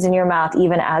taste is in your mouth,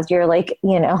 even as you're like,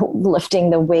 you know, lifting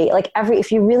the weight, like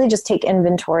if you really just take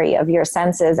inventory of your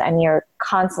senses and you're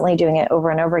constantly doing it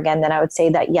over and over again, then I would say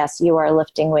that yes, you are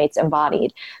lifting weights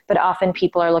embodied. But often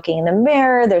people are looking in the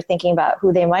mirror, they're thinking about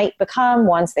who they might become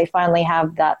once they finally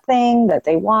have that thing that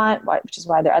they want, which is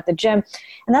why they're at the gym.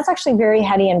 And that's actually very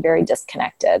heady and very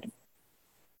disconnected.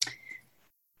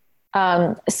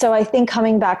 So I think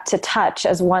coming back to touch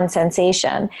as one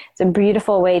sensation, it's a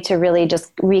beautiful way to really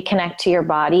just reconnect to your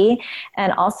body,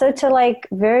 and also to like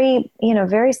very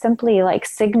simply like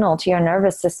signal to your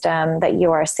nervous system that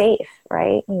you are safe,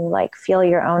 right? You like feel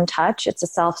your own touch. It's a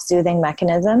self-soothing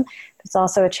mechanism. It's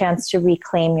also a chance to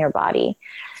reclaim your body.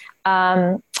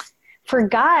 For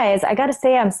guys, I got to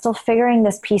say, I'm still figuring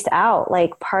this piece out.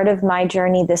 Like part of my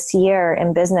journey this year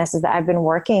in business is that I've been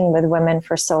working with women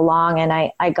for so long, and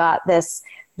I got this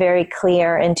very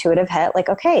clear intuitive hit, like,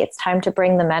 okay, it's time to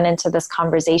bring the men into this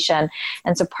conversation.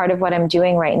 And so part of what I'm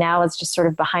doing right now is just sort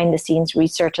of behind the scenes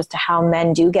research as to how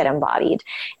men do get embodied.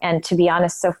 And to be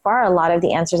honest, so far, a lot of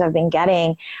the answers I've been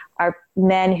getting are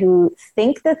men who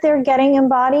think that they're getting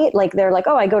embodied. Like they're like,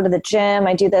 oh, I go to the gym,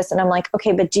 I do this. And I'm like,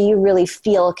 okay, but do you really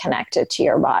feel connected to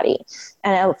your body?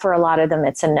 And for a lot of them,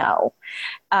 it's a no.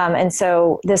 And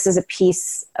so this is a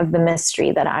piece of the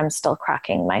mystery that I'm still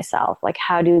cracking myself. Like,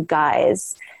 how do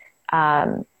guys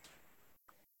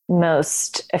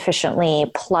most efficiently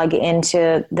plug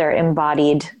into their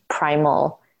embodied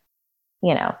primal,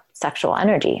 sexual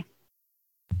energy?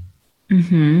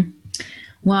 Mm-hmm.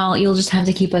 Well, you'll just have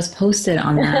to keep us posted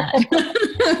on that.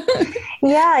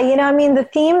 Yeah. The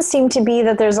themes seem to be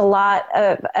that there's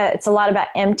it's a lot about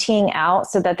emptying out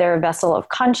so that they're a vessel of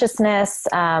consciousness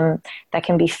that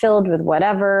can be filled with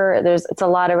whatever. It's a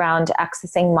lot around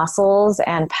accessing muscles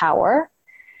and power.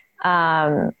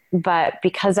 But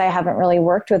because I haven't really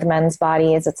worked with men's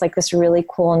bodies, it's like this really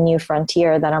cool new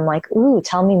frontier that I'm like, ooh,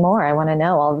 tell me more. I want to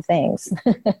know all the things.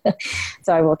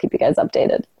 So I will keep you guys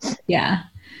updated. Yeah.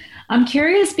 I'm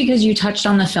curious because you touched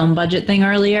on the film budget thing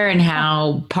earlier and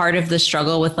how part of the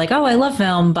struggle with like, oh, I love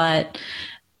film, but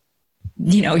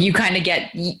you kind of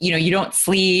get, you don't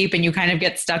sleep and you kind of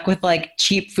get stuck with like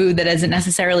cheap food that isn't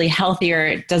necessarily healthy or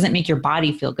it doesn't make your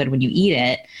body feel good when you eat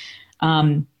it.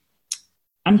 I'm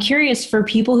curious for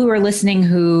people who are listening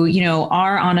who,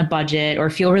 are on a budget or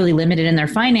feel really limited in their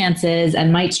finances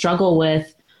and might struggle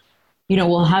with,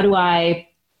 well, how do I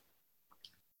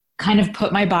kind of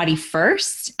put my body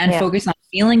first and focus on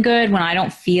feeling good when I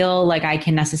don't feel like I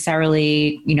can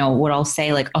necessarily, what I'll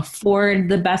say, like afford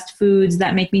the best foods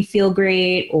that make me feel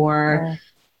great or,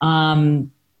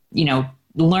 learn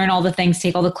all the things,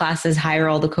 take all the classes, hire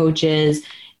all the coaches.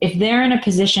 If they're in a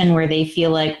position where they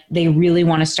feel like they really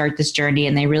want to start this journey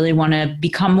and they really want to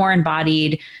become more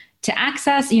embodied to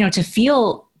access, to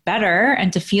feel better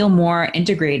and to feel more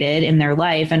integrated in their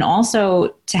life and also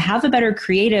to have a better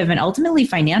creative and ultimately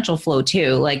financial flow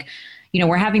too. Like,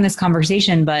 we're having this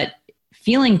conversation, but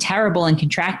feeling terrible and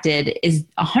contracted is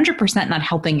 100% not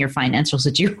helping your financial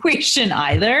situation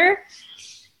either.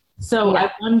 So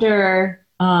I wonder,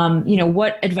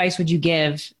 what advice would you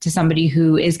give to somebody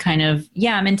who is kind of,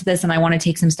 I'm into this and I want to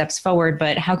take some steps forward,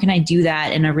 but how can I do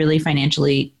that in a really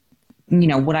financially,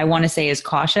 what I want to say is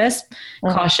cautious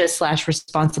 /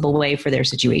 responsible way for their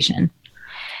situation?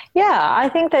 Yeah, I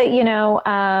think that,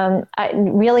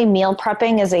 really meal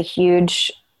prepping is a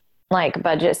huge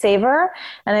budget saver.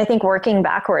 And I think working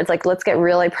backwards, let's get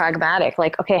really pragmatic.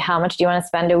 Okay, how much do you want to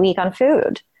spend a week on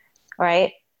food?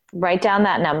 Right? Write down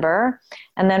that number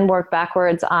and then work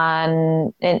backwards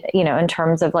on, in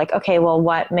terms of okay, well,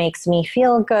 what makes me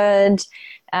feel good?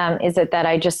 Is it that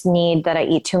I just need that I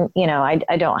eat too,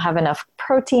 I don't have enough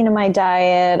protein in my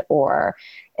diet? Or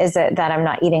is it that I'm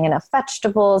not eating enough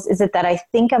vegetables? Is it that I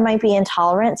think I might be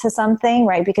intolerant to something,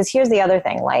 right? Because here's the other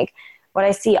thing, what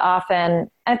I see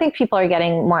often, I think people are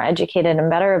getting more educated and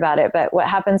better about it, but what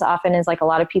happens often is a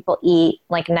lot of people eat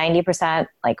 90%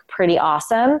 pretty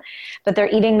awesome, but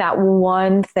they're eating that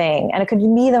one thing. And it could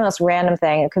be the most random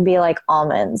thing. It could be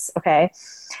almonds, okay?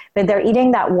 But they're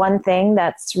eating that one thing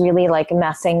that's really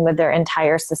messing with their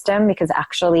entire system because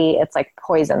actually it's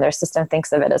poison. Their system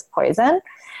thinks of it as poison.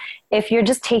 If you're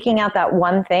just taking out that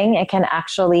one thing, it can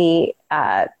actually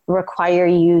require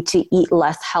you to eat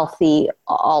less healthy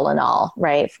all in all,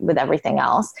 right, with everything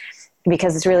else,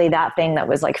 because it's really that thing that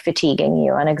was fatiguing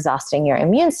you and exhausting your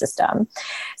immune system.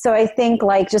 So I think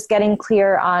just getting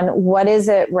clear on what is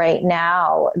it right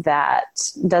now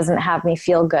that doesn't have me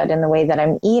feel good in the way that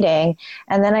I'm eating.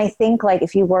 And then I think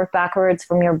if you work backwards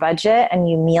from your budget and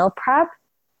you meal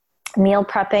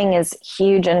prepping is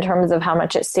huge in terms of how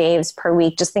much it saves per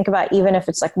week. Just think about even if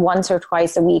it's once or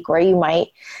twice a week where you might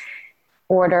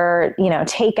order,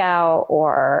 takeout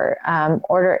or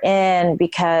order in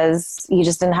because you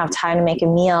just didn't have time to make a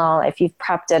meal. If you've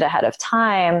prepped it ahead of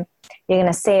time, you're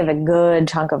going to save a good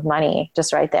chunk of money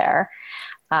just right there.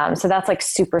 So that's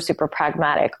super, super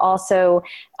pragmatic. Also,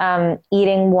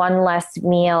 eating one less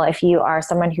meal if you are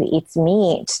someone who eats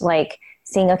meat,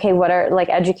 seeing, okay, what are like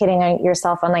educating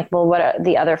yourself on like, well, what are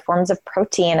the other forms of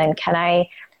protein, and can I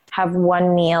have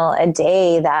one meal a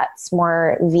day that's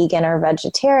more vegan or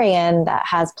vegetarian that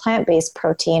has plant-based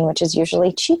protein, which is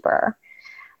usually cheaper.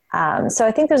 So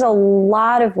I think there's a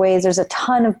lot of ways. There's a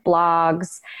ton of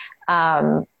blogs.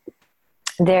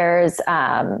 There's,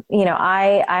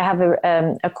 I have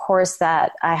a course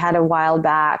that I had a while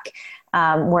back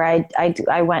where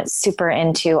I went super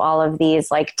into all of these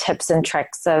like tips and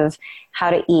tricks of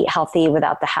how to eat healthy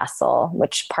without the hassle,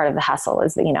 which part of the hassle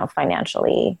is,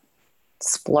 financially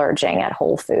splurging at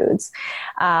Whole Foods.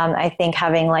 I think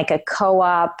having like a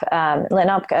co-op,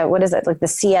 what is it? Like the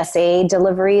CSA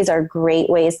deliveries are great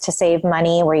ways to save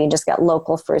money, where you just get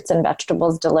local fruits and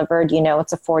vegetables delivered.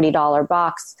 It's a $40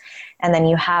 box, and then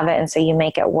you have it. And so you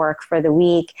make it work for the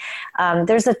week.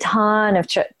 There's a ton of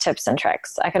tips and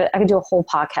tricks. I could do a whole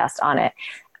podcast on it.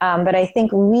 But I think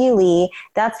really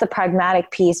that's the pragmatic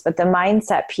piece. But the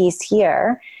mindset piece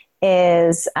here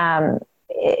is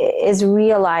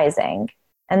realizing,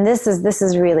 and this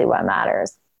is really what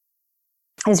matters,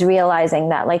 is realizing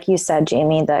that, like you said,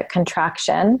 Jamie, the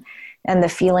contraction and the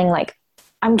feeling like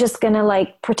I'm just going to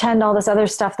like pretend all this other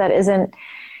stuff that isn't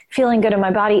feeling good in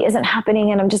my body isn't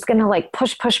happening. And I'm just going to like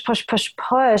push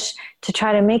to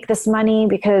try to make this money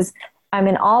because I'm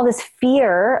in all this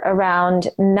fear around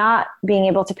not being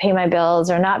able to pay my bills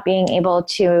or not being able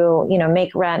to,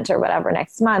 make rent or whatever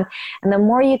next month. And the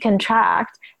more you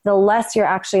contract, the less you're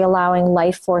actually allowing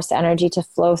life force energy to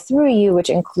flow through you, which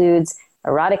includes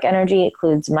erotic energy, it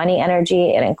includes money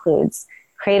energy, it includes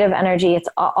creative energy. It's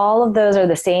all of those are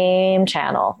the same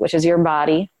channel, which is your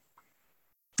body.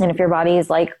 And if your body is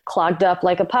like clogged up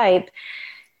like a pipe,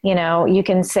 you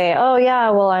can say, oh yeah,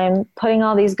 well, I'm putting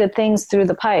all these good things through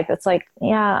the pipe. It's like,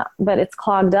 yeah, but it's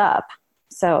clogged up.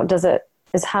 So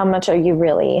how much are you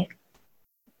really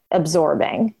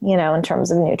absorbing, in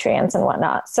terms of nutrients and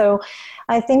whatnot. So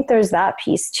I think there's that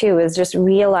piece too, is just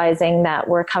realizing that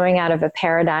we're coming out of a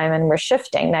paradigm and we're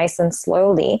shifting nice and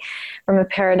slowly from a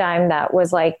paradigm that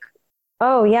was like,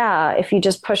 oh yeah, if you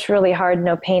just push really hard,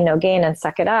 no pain, no gain, and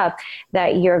suck it up,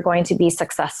 that you're going to be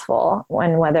successful.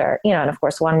 And of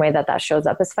course, one way that shows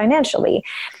up is financially.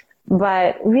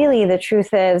 But really the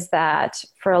truth is that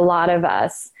for a lot of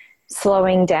us,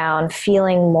 slowing down,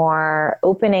 feeling more,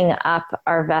 opening up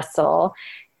our vessel,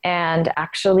 and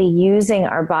actually using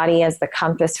our body as the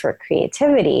compass for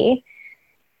creativity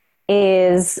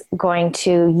is going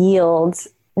to yield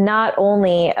not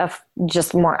only a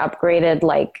just more upgraded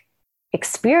like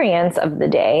experience of the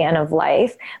day and of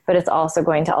life, but it's also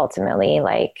going to ultimately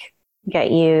like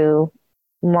get you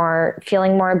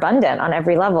feeling more abundant on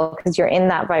every level, because you're in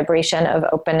that vibration of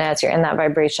openness, you're in that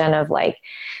vibration of like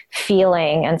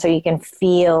feeling, and so you can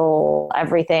feel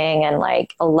everything and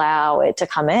like allow it to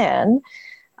come in,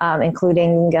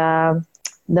 including the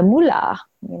moolah,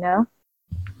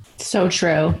 So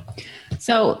true.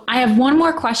 So I have one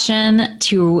more question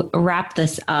to wrap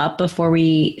this up before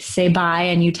we say bye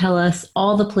and you tell us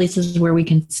all the places where we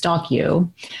can stalk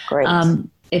you. Great.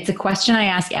 It's a question I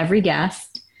ask every guest,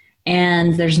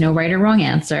 and there's no right or wrong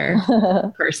answer,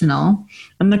 personal.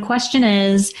 And the question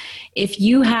is, if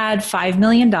you had $5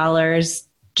 million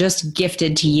just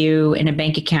gifted to you in a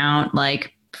bank account,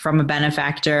 like from a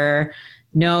benefactor,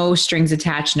 no strings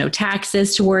attached, no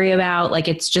taxes to worry about, like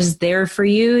it's just there for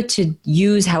you to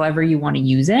use however you want to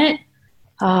use it,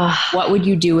 what would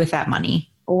you do with that money?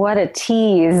 What a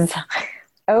tease.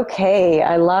 Okay.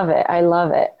 I love it.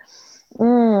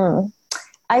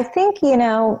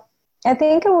 I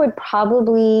think it would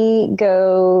probably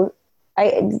go,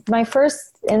 my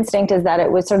first instinct is that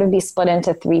it would sort of be split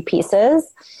into three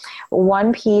pieces.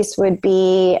 One piece would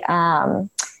be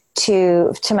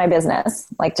to my business,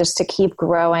 like just to keep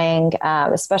growing,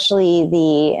 especially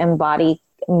the embodied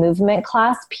movement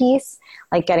class piece,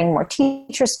 like getting more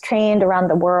teachers trained around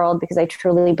the world, because I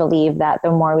truly believe that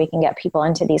the more we can get people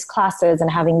into these classes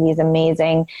and having these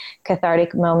amazing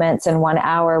cathartic moments in 1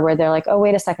 hour where they're like, oh,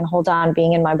 wait a second, hold on,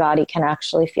 being in my body can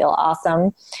actually feel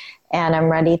awesome. And I'm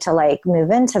ready to like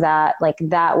move into that, like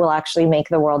that will actually make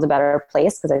the world a better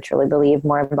place, because I truly believe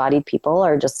more embodied people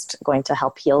are just going to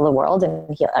help heal the world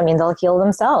and they'll heal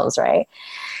themselves, right?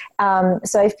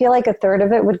 So I feel like a third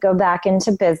of it would go back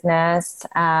into business.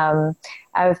 I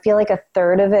would feel like a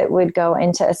third of it would go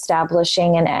into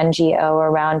establishing an NGO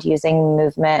around using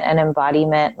movement and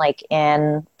embodiment, like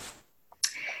in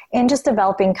just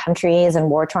developing countries and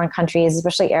war-torn countries,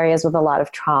 especially areas with a lot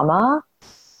of trauma.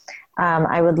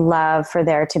 I would love for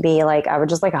there to be like, I would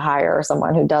just like hire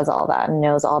someone who does all that and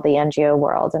knows all the NGO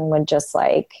world and would just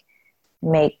like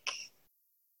make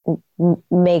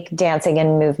dancing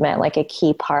and movement like a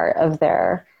key part of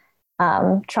their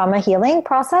trauma healing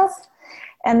process.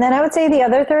 And then I would say the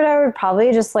other third, I would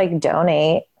probably just like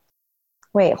donate.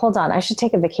 Wait, hold on. I should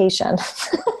take a vacation. Does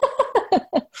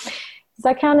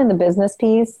that count in the business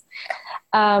piece?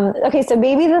 Okay, so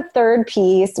maybe the third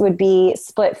piece would be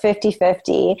split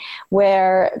 50-50,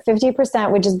 where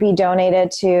 50% would just be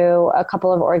donated to a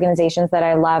couple of organizations that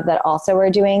I love that also are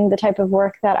doing the type of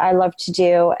work that I love to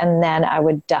do. And then I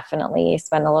would definitely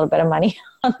spend a little bit of money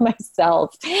on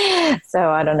myself.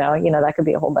 So I don't know, that could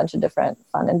be a whole bunch of different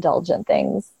fun, indulgent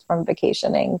things, from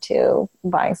vacationing to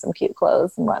buying some cute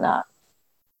clothes and whatnot.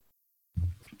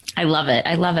 I love it.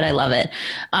 I love it. I love it.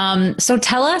 So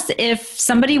tell us, if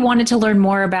somebody wanted to learn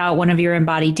more about one of your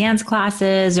embodied dance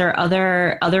classes or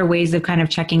other ways of kind of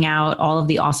checking out all of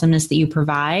the awesomeness that you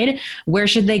provide, where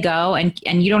should they go?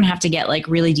 And you don't have to get like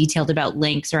really detailed about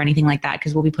links or anything like that,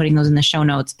 because we'll be putting those in the show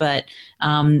notes. But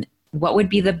what would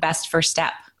be the best first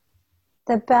step?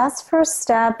 The best first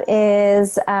step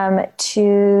is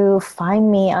to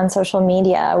find me on social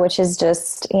media, which is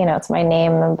just, it's my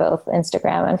name on both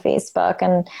Instagram and Facebook.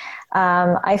 And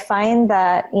I find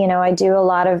that, I do a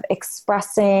lot of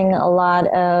expressing, a lot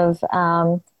of,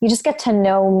 you just get to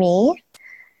know me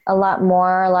a lot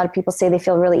more. A lot of people say they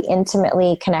feel really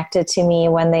intimately connected to me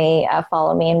when they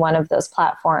follow me in one of those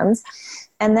platforms.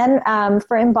 And then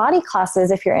for Embody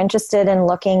classes, if you're interested in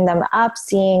looking them up,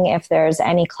 seeing if there's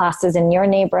any classes in your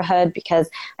neighborhood, because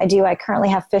I currently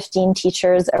have 15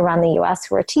 teachers around the US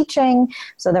who are teaching.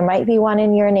 So there might be one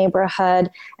in your neighborhood.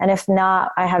 And if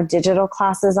not, I have digital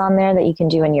classes on there that you can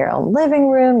do in your own living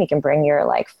room. You can bring your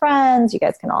friends. You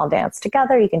guys can all dance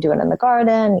together. You can do it in the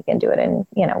garden. You can do it in,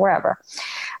 wherever.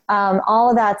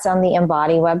 All of that's on the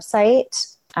Embody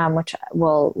website, which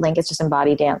we'll link. It's just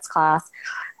Embody Dance Class.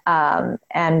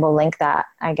 And we'll link that,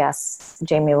 I guess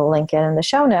Jamie will link it in the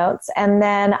show notes. And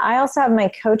then I also have my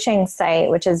coaching site,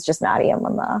 which is just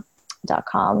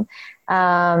nadiamunla.com.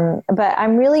 But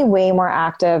I'm really way more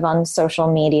active on social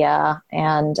media,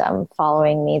 and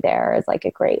following me there is like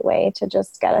a great way to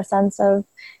just get a sense of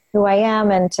who I am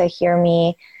and to hear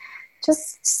me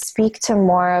just speak to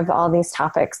more of all these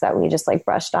topics that we just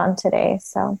brushed on today.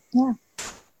 So, yeah.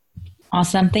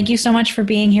 Awesome. Thank you so much for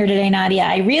being here today, Nadia.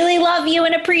 I really love you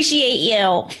and appreciate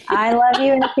you. I love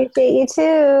you and appreciate you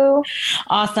too.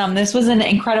 Awesome. This was an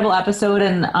incredible episode,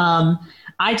 and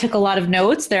I took a lot of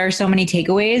notes. There are so many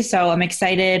takeaways. So I'm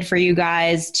excited for you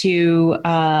guys to,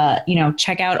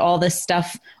 check out all this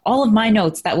stuff, all of my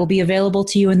notes that will be available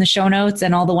to you in the show notes,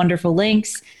 and all the wonderful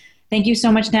links. Thank you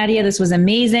so much, Nadia. This was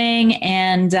amazing.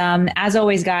 And as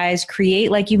always, guys,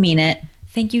 create like you mean it.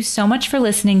 Thank you so much for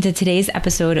listening to today's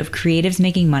episode of Creatives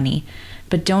Making Money,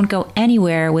 but don't go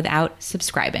anywhere without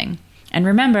subscribing. And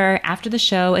remember, after the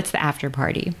show, it's the after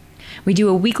party. We do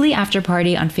a weekly after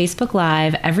party on Facebook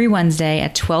Live every Wednesday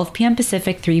at 12 p.m.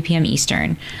 Pacific, 3 p.m.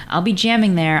 Eastern. I'll be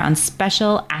jamming there on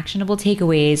special actionable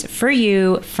takeaways for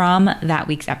you from that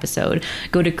week's episode.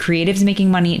 Go to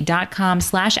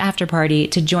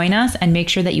creativesmakingmoney.com/afterparty to join us, and make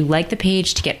sure that you like the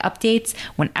page to get updates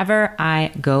whenever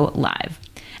I go live.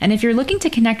 And if you're looking to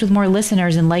connect with more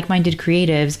listeners and like-minded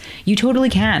creatives, you totally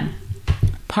can.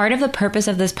 Part of the purpose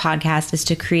of this podcast is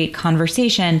to create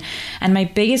conversation, and my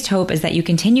biggest hope is that you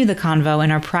continue the convo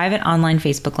in our private online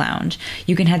Facebook lounge.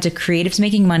 You can head to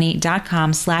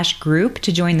creativesmakingmoney.com/group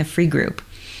to join the free group.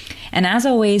 And as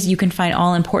always, you can find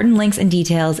all important links and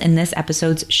details in this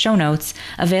episode's show notes,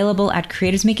 available at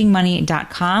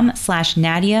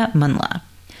creativesmakingmoney.com/Nadia Munla.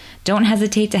 Don't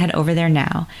hesitate to head over there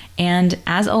now. And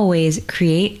as always,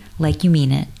 create like you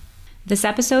mean it. This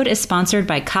episode is sponsored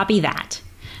by Copy That,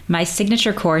 my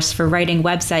signature course for writing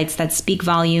websites that speak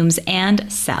volumes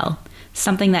and sell,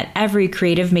 something that every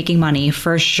creative making money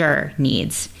for sure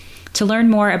needs. To learn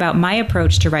more about my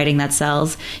approach to writing that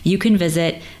sells, you can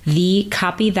visit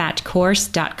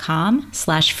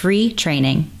thecopythatcourse.com/free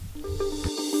training.